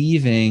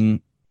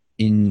achieving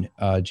in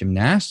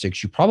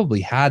gymnastics, you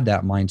probably had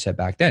that mindset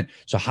back then.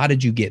 So how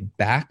did you get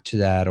back to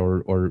that,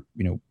 or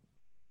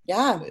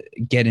Yeah.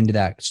 get into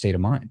that state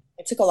of mind?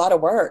 It took a lot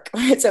of work.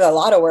 It took a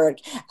lot of work.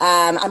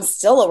 I'm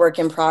still a work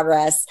in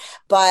progress,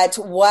 but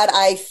what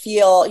I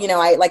feel,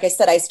 like I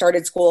said, I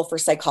started school for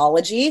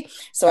psychology.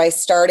 So I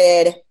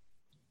started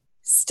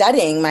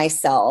studying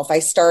myself. I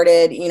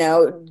started,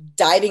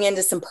 diving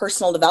into some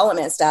personal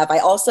development stuff.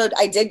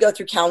 I did go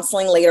through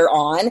counseling later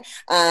on.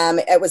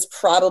 I was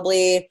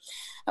probably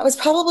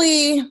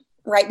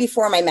right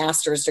before my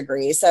master's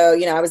degree. So,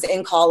 I was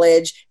in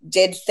college,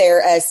 did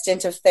a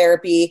stint of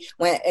therapy,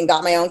 went and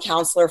got my own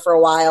counselor for a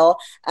while.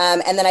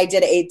 And then I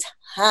did a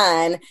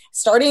ton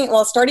starting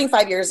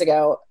 5 years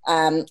ago.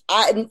 5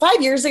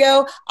 years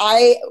ago,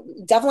 I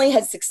definitely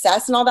had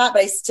success and all that,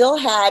 but I still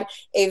had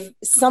a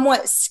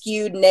somewhat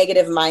skewed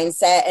negative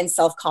mindset and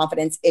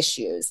self-confidence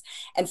issues.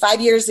 And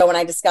 5 years ago, when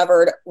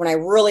I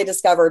really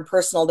discovered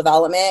personal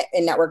development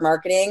in network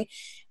marketing,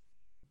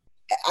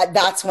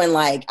 that's when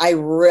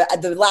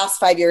the last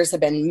 5 years have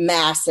been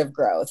massive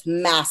growth.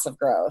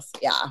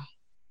 Yeah.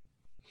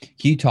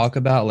 Can you talk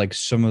about like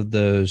some of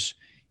those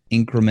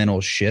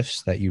incremental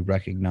shifts that you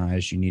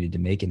recognized you needed to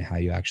make and how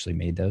you actually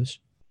made those?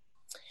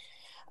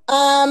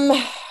 Um,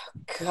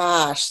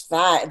 Gosh,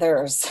 that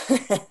there's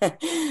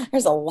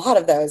there's a lot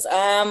of those.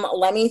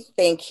 Let me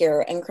think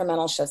here.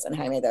 Incremental shifts and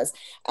how I made those.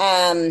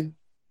 Um,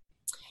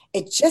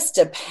 it just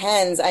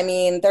depends. I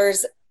mean,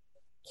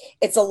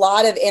 it's a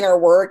lot of inner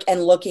work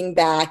and looking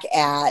back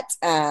at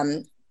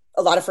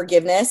a lot of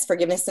forgiveness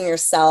in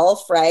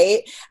yourself,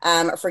 right?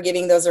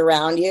 Forgiving those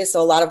around you.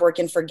 So a lot of work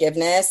in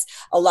forgiveness,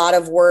 a lot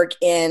of work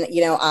in,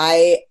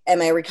 I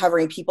am a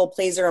recovering people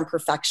pleaser and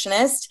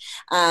perfectionist.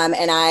 And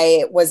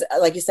I was,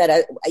 like you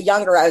said,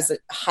 younger, I was a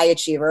high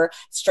achiever,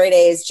 straight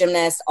A's,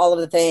 gymnast, all of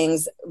the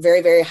things,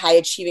 very, very high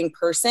achieving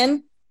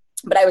person.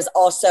 But I was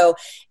also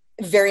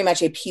very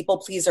much a people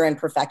pleaser and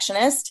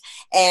perfectionist.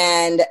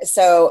 And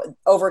so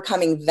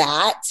overcoming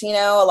that,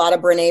 a lot of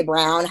Brene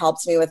Brown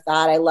helps me with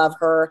that. I love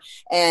her.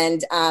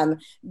 And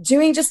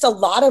doing just a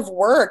lot of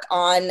work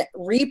on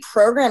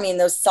reprogramming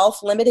those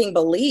self-limiting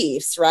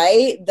beliefs,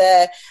 right?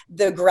 The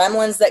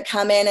gremlins that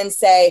come in and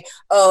say,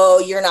 oh,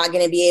 you're not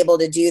going to be able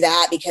to do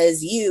that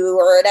because you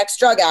are an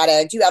ex-drug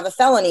addict, you have a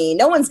felony,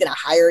 no one's going to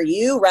hire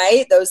you,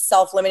 right? Those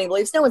self-limiting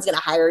beliefs, no one's going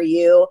to hire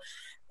you,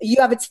 you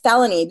have its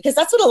felony, because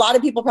that's what a lot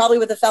of people probably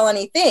with a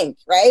felony think,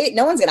 right?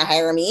 No one's going to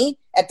hire me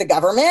at the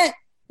government.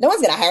 No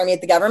one's going to hire me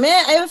at the government.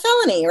 I have a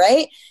felony,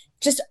 right?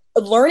 Just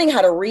learning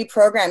how to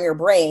reprogram your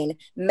brain,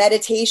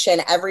 meditation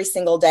every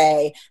single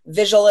day,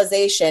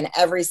 visualization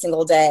every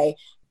single day,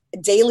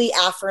 daily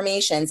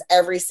affirmations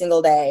every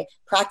single day,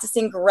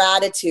 practicing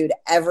gratitude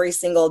every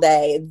single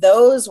day.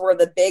 Those were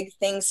the big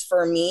things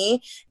for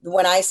me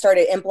when I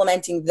started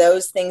implementing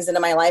those things into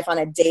my life on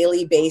a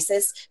daily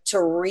basis to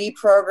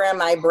reprogram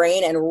my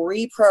brain and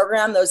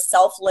reprogram those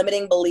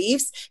self-limiting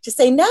beliefs to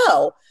say,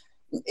 no,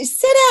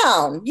 sit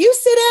down. You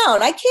sit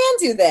down. I can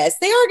do this.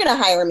 They are going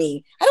to hire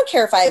me. I don't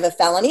care if I have a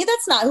felony.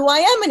 That's not who I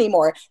am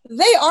anymore.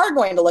 They are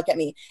going to look at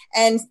me.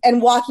 And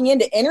walking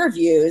into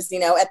interviews,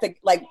 at the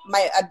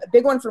a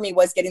big one for me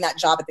was getting that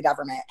job at the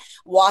government.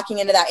 Walking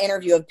into that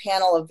interview of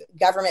panel of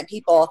government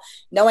people,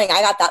 knowing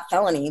I got that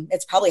felony,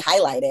 it's probably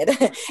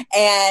highlighted,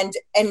 and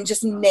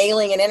just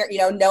nailing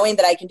knowing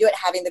that I can do it,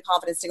 having the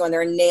confidence to go in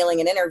there and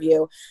nailing an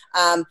interview.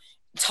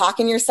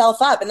 Talking yourself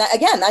up, and that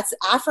again, that's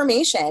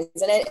affirmations,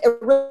 and it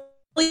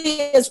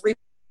really is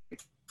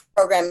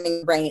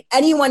reprogramming brain.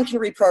 Anyone can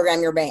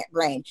reprogram your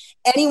brain.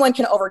 Anyone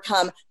can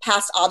overcome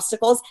past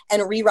obstacles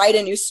and rewrite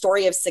a new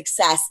story of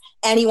success.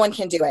 Anyone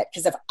can do it,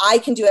 because if I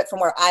can do it from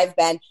where I've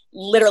been,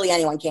 literally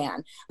anyone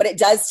can. But it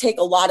does take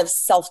a lot of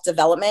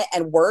self-development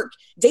and work,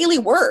 daily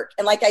work.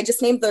 And like I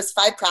just named those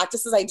 5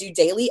 practices I do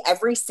daily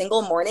every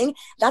single morning.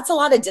 That's a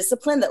lot of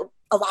discipline that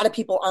a lot of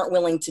people aren't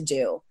willing to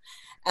do.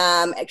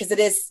 Because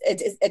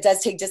it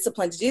does take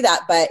discipline to do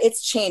that, but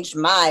it's changed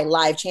my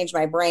life, changed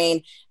my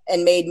brain,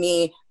 and made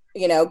me,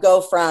 go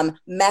from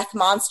meth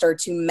monster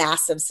to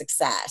massive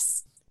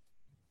success.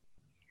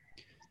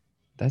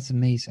 That's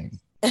amazing.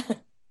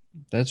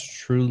 That's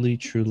truly,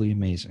 truly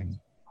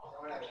amazing.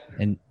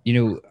 And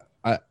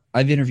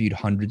I've interviewed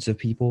hundreds of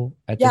people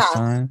at this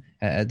time,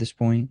 at this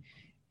point,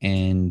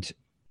 and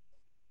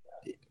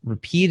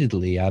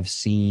repeatedly I've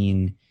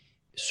seen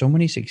so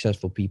many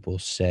successful people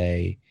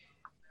say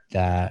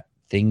that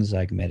things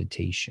like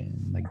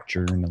meditation, like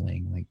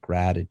journaling, like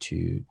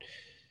gratitude,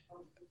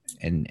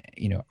 and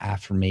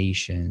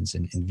affirmations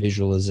and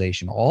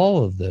visualization,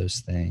 all of those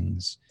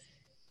things,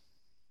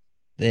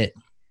 that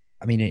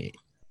I mean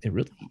it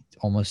really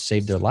almost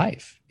saved their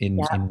life in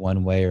Yeah.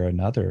 one way or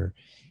another.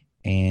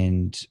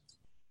 And,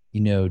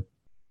 you know,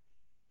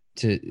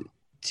 to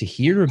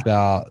hear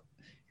about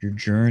your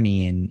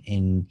journey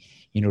and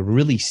you know,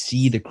 really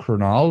see the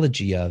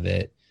chronology of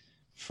it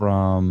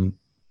from,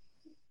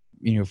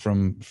 you know,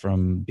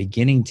 from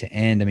beginning to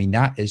end. I mean,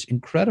 that is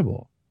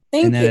incredible.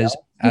 And Thank that you. is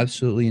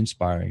absolutely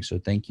inspiring. So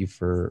thank you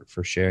for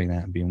sharing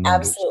that and being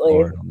willing to explore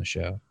Absolutely. it on the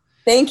show.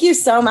 Thank you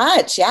so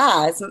much.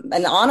 Yeah, it's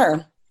an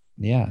honor.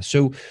 Yeah.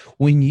 So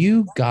when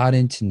you got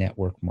into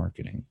network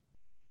marketing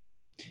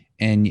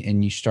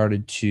and you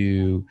started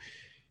to,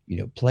 you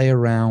know, play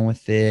around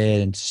with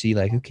it and see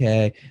like,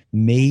 okay,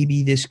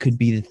 maybe this could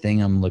be the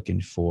thing I'm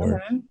looking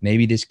for. Mhm.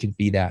 Maybe this could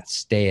be that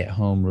stay at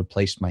home,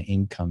 replace my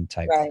income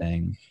type Right.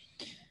 thing.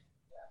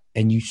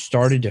 And you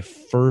started to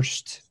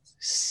first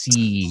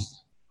see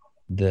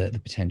the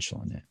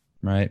potential in it,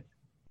 right?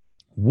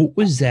 What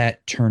was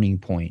that turning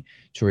point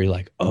to where you're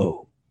like,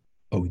 oh,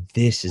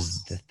 this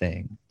is the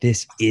thing.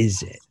 This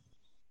is it.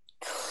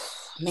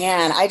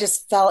 Man, I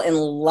just fell in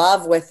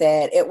love with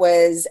it. It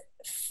was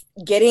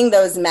getting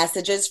those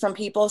messages from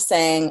people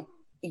saying,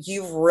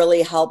 you've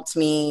really helped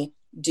me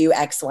do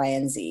X, Y,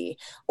 and Z,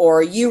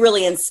 or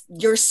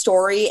your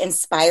story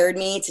inspired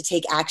me to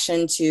take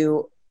action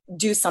to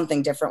do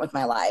something different with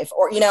my life.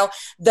 Or, you know,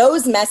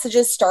 those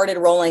messages started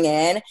rolling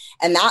in,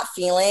 and that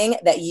feeling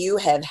that you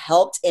have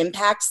helped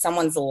impact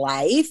someone's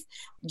life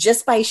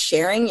just by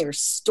sharing your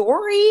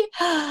story.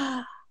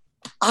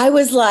 I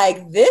was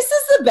like, this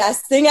is the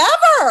best thing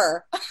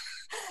ever.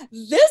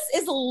 This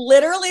is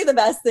literally the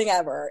best thing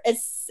ever.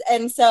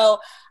 And so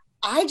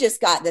I just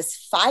got this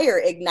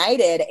fire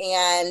ignited,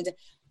 and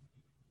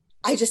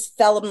I just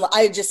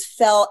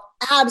fell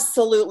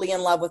absolutely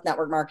in love with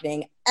network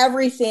marketing.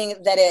 Everything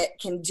that it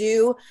can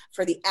do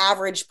for the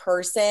average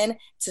person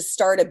to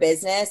start a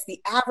business.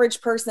 The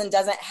average person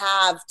doesn't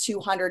have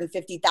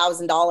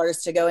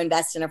 $250,000 to go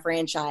invest in a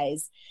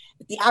franchise.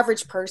 But the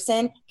average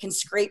person can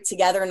scrape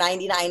together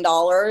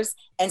 $99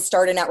 and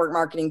start a network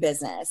marketing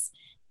business.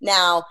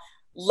 Now,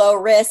 low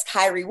risk,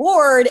 high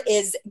reward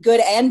is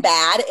good and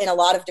bad in a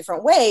lot of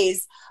different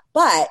ways,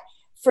 but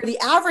for the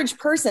average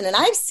person, and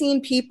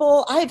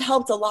I've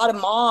helped a lot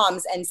of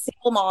moms and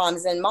single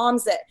moms and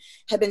moms that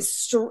have been,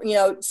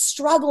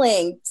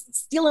 struggling,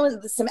 dealing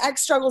with some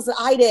X struggles that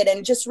I did,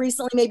 and just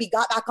recently maybe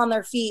got back on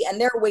their feet,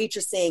 and they're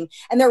waitressing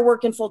and they're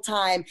working full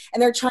time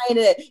and they're trying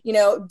to,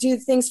 do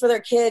things for their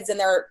kids, and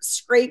they're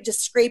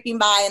scraping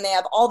by, and they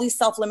have all these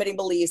self-limiting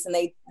beliefs, and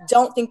they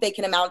don't think they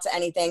can amount to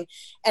anything.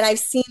 And I've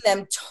seen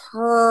them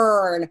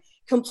turn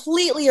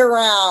completely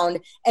around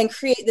and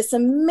create this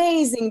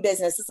amazing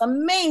business, this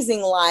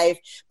amazing life,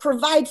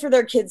 provide for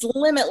their kids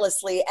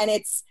limitlessly. And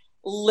it's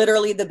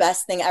literally the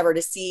best thing ever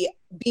to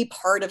be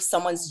part of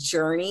someone's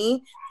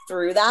journey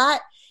through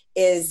that.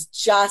 Is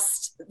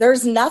just,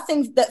 there's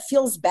nothing that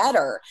feels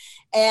better.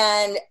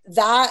 And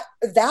that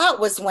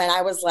was when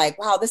I was like,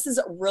 wow, this is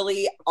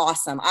really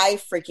awesome.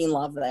 I freaking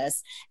love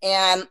this.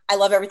 And I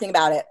love everything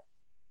about it.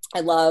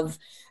 I love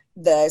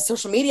the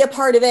social media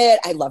part of it.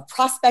 I love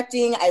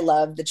prospecting. I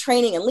love the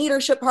training and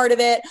leadership part of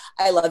it.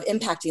 I love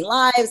impacting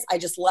lives. I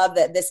just love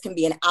that this can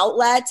be an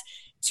outlet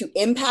to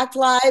impact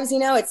lives.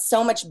 It's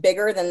so much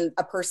bigger than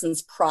a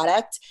person's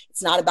product.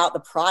 It's not about the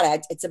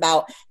product. It's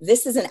about,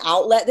 this is an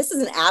outlet. This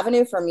is an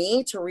avenue for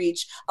me to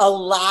reach a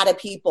lot of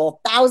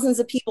people, thousands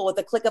of people with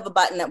a click of a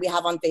button that we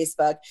have on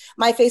Facebook.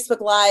 My Facebook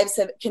lives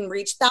can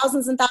reach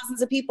thousands and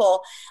thousands of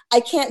people. I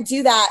can't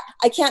do that.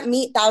 I can't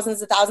meet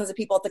thousands of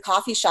people at the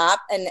coffee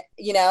shop. And,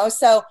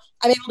 so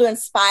I'm able to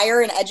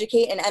inspire and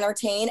educate and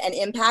entertain and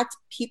impact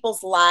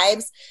people's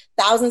lives,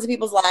 thousands of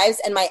people's lives.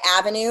 And my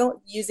avenue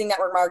using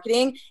network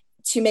marketing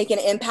to make an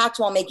impact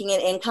while making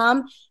an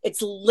income,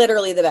 it's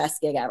literally the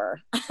best gig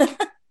ever.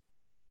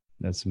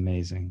 That's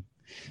amazing.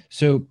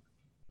 So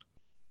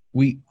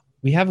we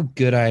have a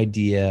good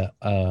idea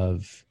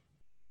of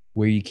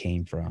where you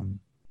came from,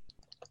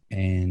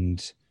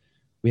 and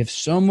we have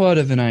somewhat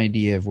of an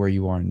idea of where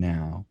you are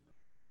now.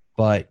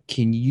 But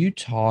can you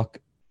talk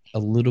a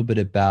little bit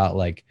about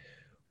like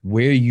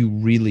where you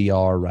really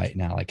are right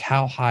now? Like,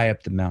 how high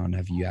up the mountain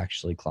have you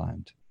actually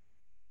climbed?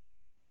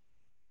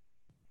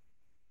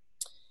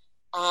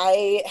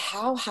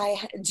 How high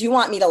do you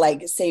want me to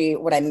like say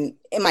what I'm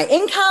in my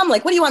income?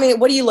 Like, what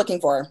are you looking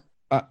for?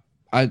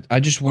 I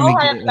just want Oh, to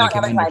I get like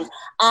an have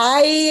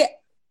I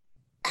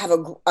have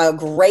a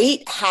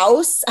great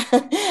house,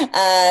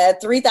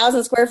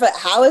 3,000 square foot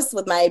house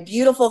with my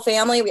beautiful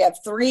family. We have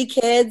 3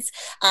 kids.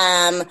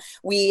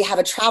 We have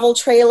a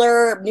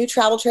new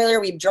travel trailer.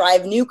 We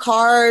drive new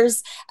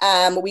cars.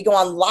 We go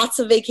on lots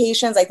of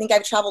vacations. I think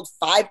I've traveled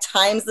 5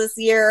 times this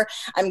year.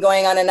 I'm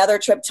going on another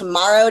trip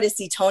tomorrow to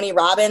see Tony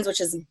Robbins, which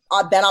has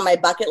been on my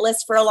bucket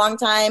list for a long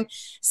time.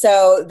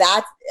 So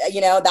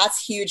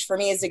that's huge for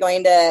me, is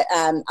going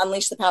to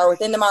unleash the power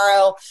within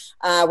tomorrow.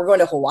 We're going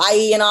to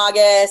Hawaii in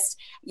August.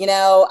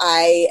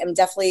 I am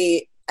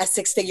definitely a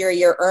 6-figure a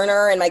year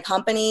earner in my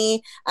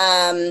company.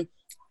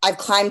 I've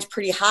climbed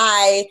pretty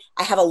high.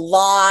 I have a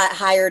lot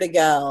higher to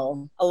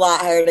go.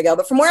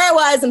 But from where I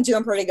was, I'm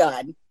doing pretty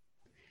good.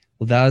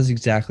 Well, that was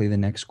exactly the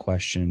next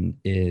question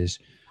is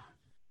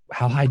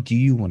how high do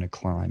you want to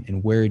climb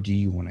and where do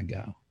you want to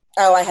go?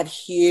 Oh, I have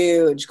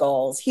huge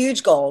goals,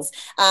 huge goals.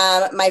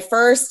 My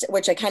first,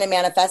 which I kind of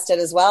manifested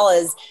as well,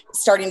 is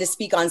starting to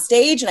speak on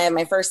stage. And I have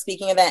my first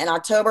speaking event in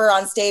October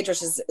on stage,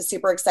 which is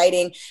super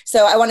exciting.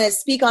 So I want to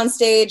speak on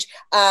stage.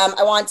 I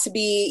want to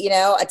be,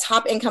 a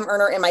top income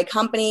earner in my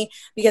company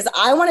because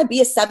I want to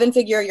be a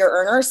 7-figure a year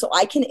earner so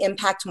I can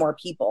impact more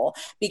people.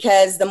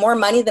 Because the more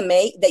money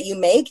that you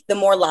make, the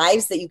more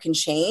lives that you can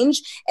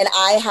change. And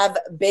I have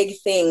big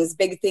things,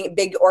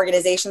 big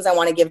organizations I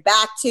want to give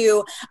back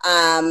to.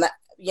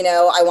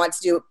 I want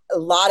to do a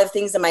lot of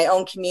things in my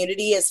own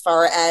community as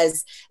far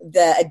as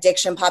the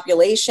addiction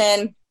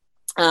population.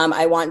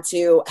 I want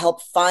to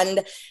help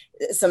fund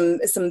some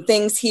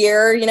things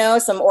here,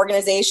 some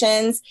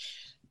organizations,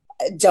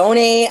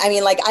 donate. I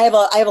mean, like I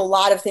have a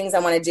lot of things I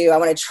want to do. I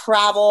want to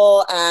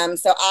travel.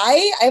 So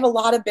I have a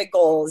lot of big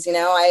goals.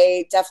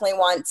 I definitely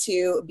want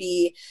to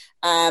be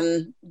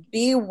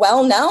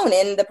well known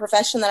in the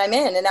profession that I'm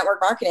in network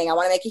marketing. I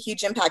want to make a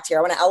huge impact here.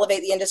 I want to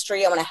elevate the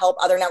industry. I want to help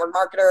other network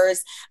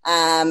marketers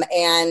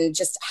and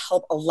just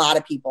help a lot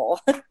of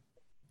people.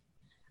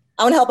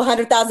 I want to help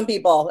 100,000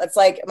 people. That's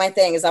like my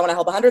thing is I want to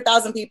help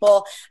 100,000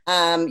 people.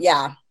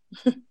 Yeah.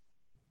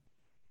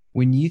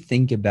 When you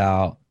think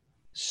about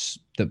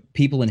the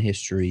people in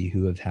history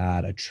who have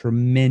had a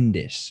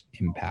tremendous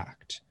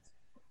impact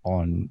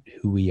on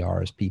who we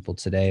are as people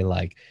today,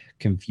 like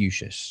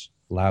Confucius,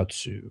 Lao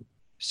Tzu,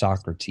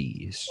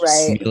 Socrates,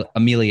 Right.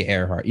 Amelia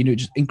Earhart,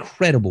 just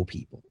incredible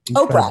people.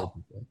 Oprah.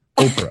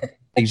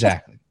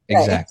 Exactly. Right.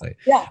 Exactly.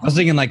 Yeah. I was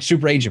thinking like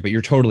super ancient, but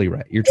you're totally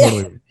right. You're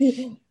totally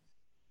right.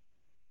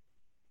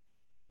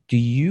 Do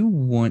you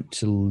want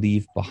to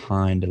leave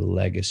behind a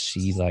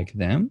legacy like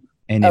them?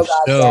 And if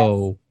God,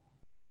 so,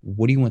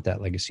 what do you want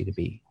that legacy to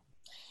be?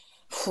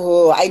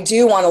 Ooh, I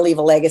do want to leave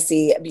a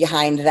legacy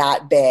behind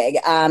that big.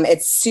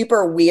 It's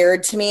super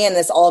weird to me, and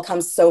this all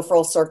comes so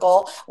full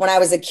circle. When I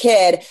was a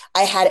kid,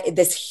 I had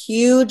this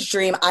huge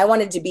dream. I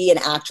wanted to be an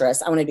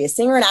actress. I wanted to be a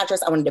singer and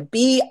actress. I wanted to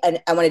be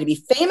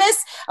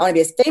famous. I want to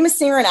be a famous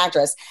singer and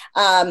actress.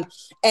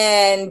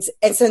 And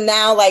so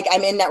now, like,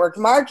 I'm in network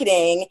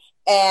marketing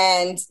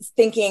and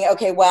thinking,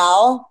 okay,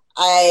 well,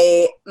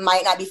 I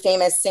might not be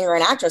famous singer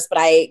and actress, but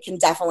I can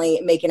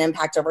definitely make an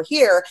impact over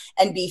here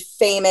and be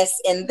famous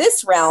in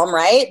this realm,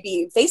 right?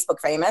 Be Facebook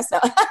famous. No.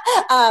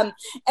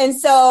 And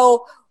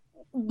so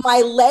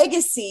my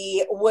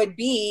legacy would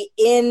definitely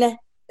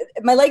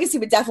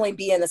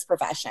be in this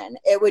profession.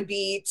 It would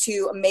be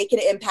to make an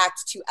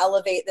impact, to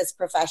elevate this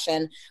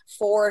profession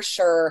for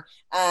sure.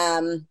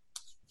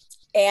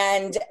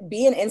 And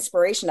be an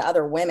inspiration to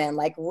other women,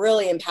 like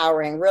really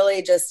empowering,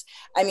 really just,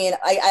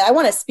 I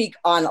want to speak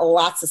on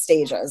lots of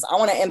stages. I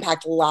want to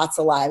impact lots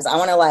of lives. I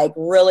want to like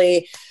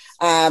really,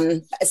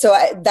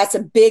 that's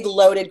a big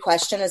loaded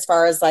question as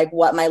far as like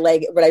what I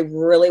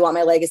really want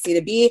my legacy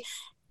to be.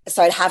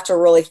 So I'd have to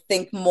really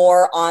think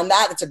more on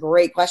that. That's a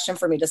great question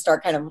for me to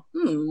start kind of,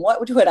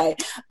 what would I,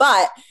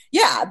 but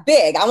yeah,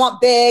 big, I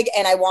want big.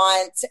 And I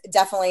want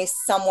definitely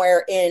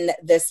somewhere in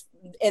this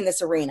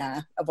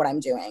arena of what I'm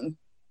doing.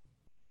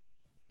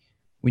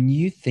 When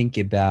you think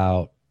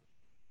about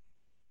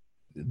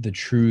the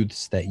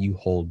truths that you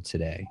hold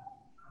today,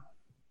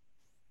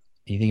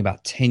 you think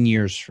about 10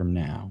 years from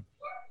now,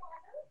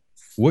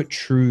 what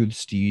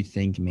truths do you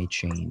think may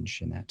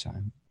change in that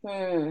time?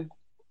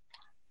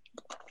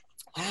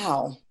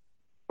 Wow.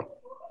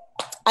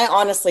 I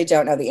honestly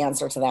don't know the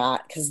answer to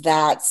that because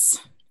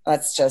that's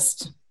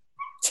just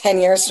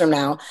 10 years from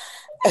now.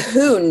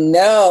 Who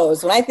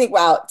knows? When I think,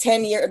 wow,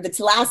 10 years,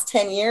 the last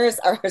 10 years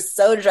are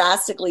so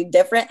drastically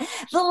different.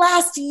 The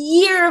last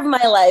year of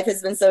my life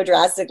has been so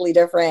drastically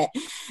different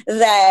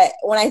that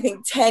when I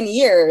think 10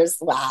 years,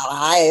 wow,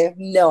 I have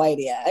no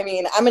idea. I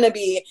mean,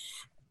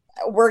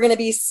 we're going to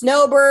be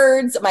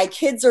snowbirds. My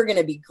kids are going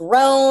to be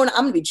grown.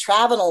 I'm going to be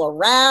traveling all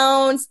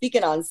around,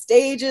 speaking on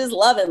stages,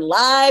 loving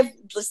life,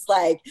 just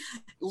like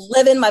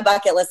living my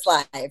bucket list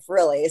life,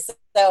 really.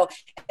 So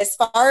as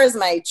far as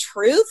my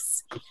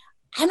truths,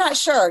 I'm not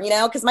sure,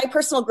 because my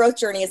personal growth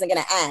journey isn't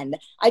going to end.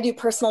 I do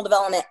personal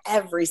development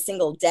every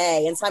single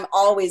day. And so I'm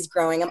always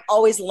growing. I'm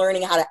always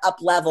learning how to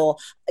up level,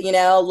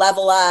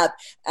 level up,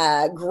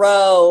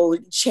 grow,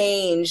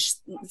 change,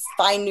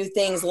 find new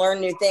things,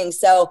 learn new things.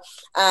 So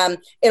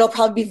it'll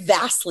probably be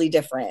vastly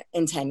different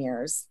in 10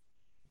 years.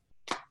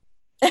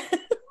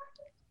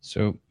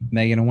 So,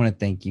 Megan, I want to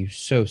thank you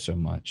so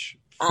much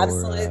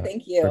Absolutely.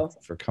 Thank you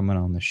for coming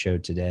on the show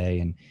today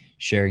and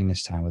sharing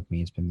this time with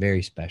me. It's been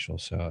very special.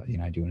 So,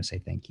 I do want to say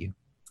thank you.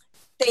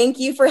 Thank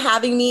you for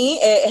having me.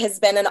 It has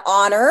been an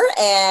honor,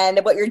 and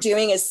what you're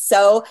doing is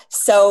so,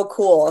 so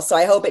cool. So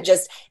I hope it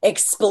just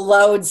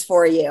explodes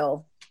for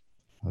you.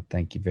 Well,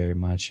 thank you very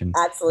much. And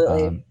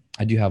absolutely.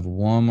 I do have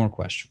one more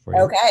question for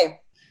you. Okay.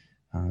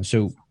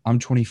 So I'm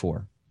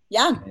 24.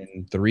 Yeah.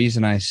 And the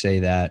reason I say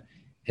that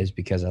is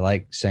because I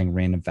like saying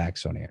random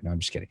facts on air. No, I'm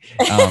just kidding.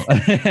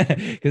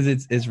 Because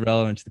it's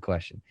relevant to the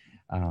question.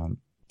 And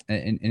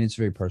it's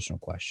a very personal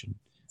question.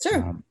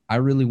 Sure. I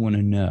really want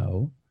to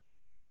know,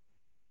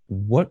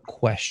 what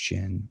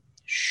question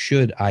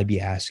should I be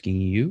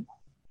asking you,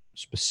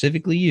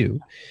 specifically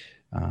you,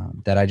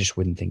 that I just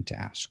wouldn't think to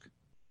ask?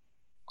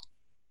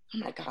 Oh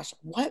my gosh,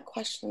 what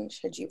question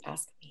should you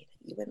ask me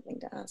that you wouldn't think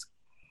to ask?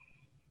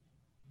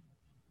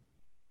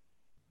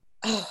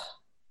 Oh,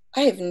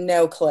 I have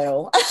no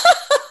clue. Is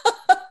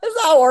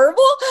that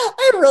horrible?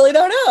 I really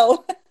don't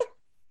know.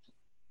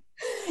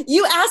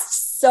 You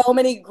asked so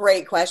many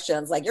great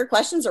questions. Like your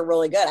questions are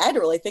really good. I had to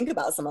really think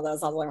about some of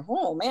those. I was like,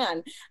 oh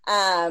man.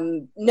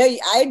 No,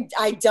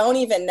 I don't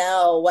even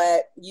know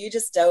what you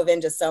just dove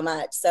into so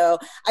much. So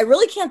I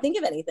really can't think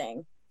of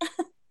anything.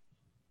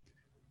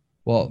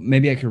 Well,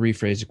 maybe I could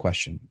rephrase the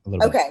question a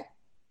little bit. Okay.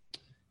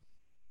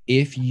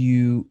 If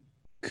you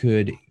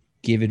could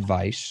give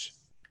advice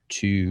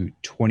to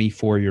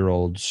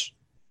 24-year-olds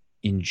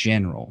in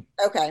general,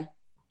 Okay.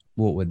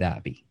 what would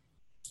that be?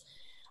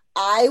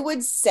 I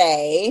would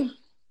say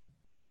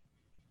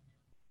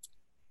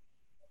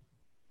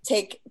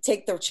take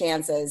the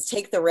chances,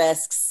 take the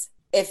risks.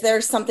 If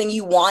there's something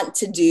you want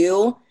to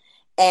do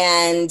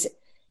and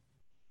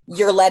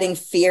you're letting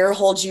fear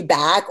hold you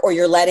back, or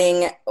you're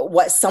letting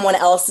what someone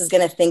else is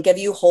going to think of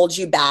you hold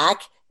you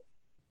back,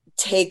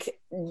 take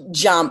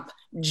jump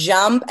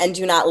and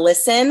do not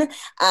listen,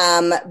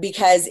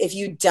 because if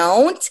you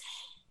don't,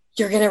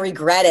 you're going to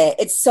regret it.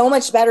 It's so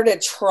much better to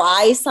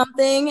try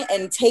something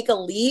and take a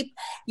leap,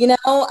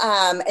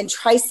 and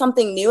try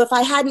something new. If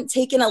I hadn't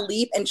taken a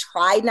leap and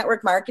tried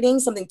network marketing,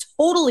 something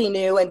totally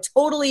new and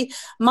totally,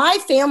 my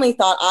family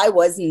thought I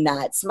was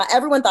nuts.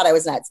 Everyone thought I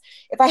was nuts.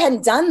 If I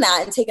hadn't done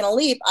that and taken a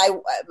leap,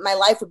 my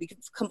life would be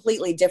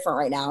completely different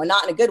right now, and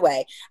not in a good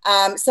way.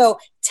 So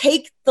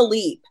take the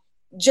leap.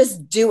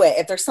 Just do it.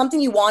 If there's something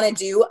you want to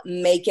do,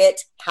 make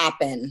it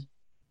happen.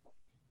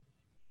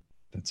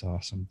 That's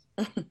awesome.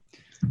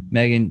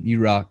 Meagan, you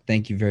rock.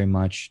 Thank you very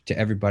much. To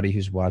everybody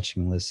who's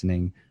watching and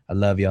listening, I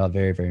love y'all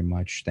very, very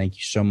much. Thank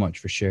you so much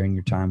for sharing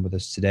your time with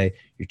us today.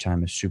 Your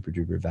time is super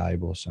duper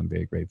valuable, so I'm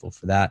very grateful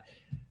for that.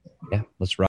 Yeah, let's rock.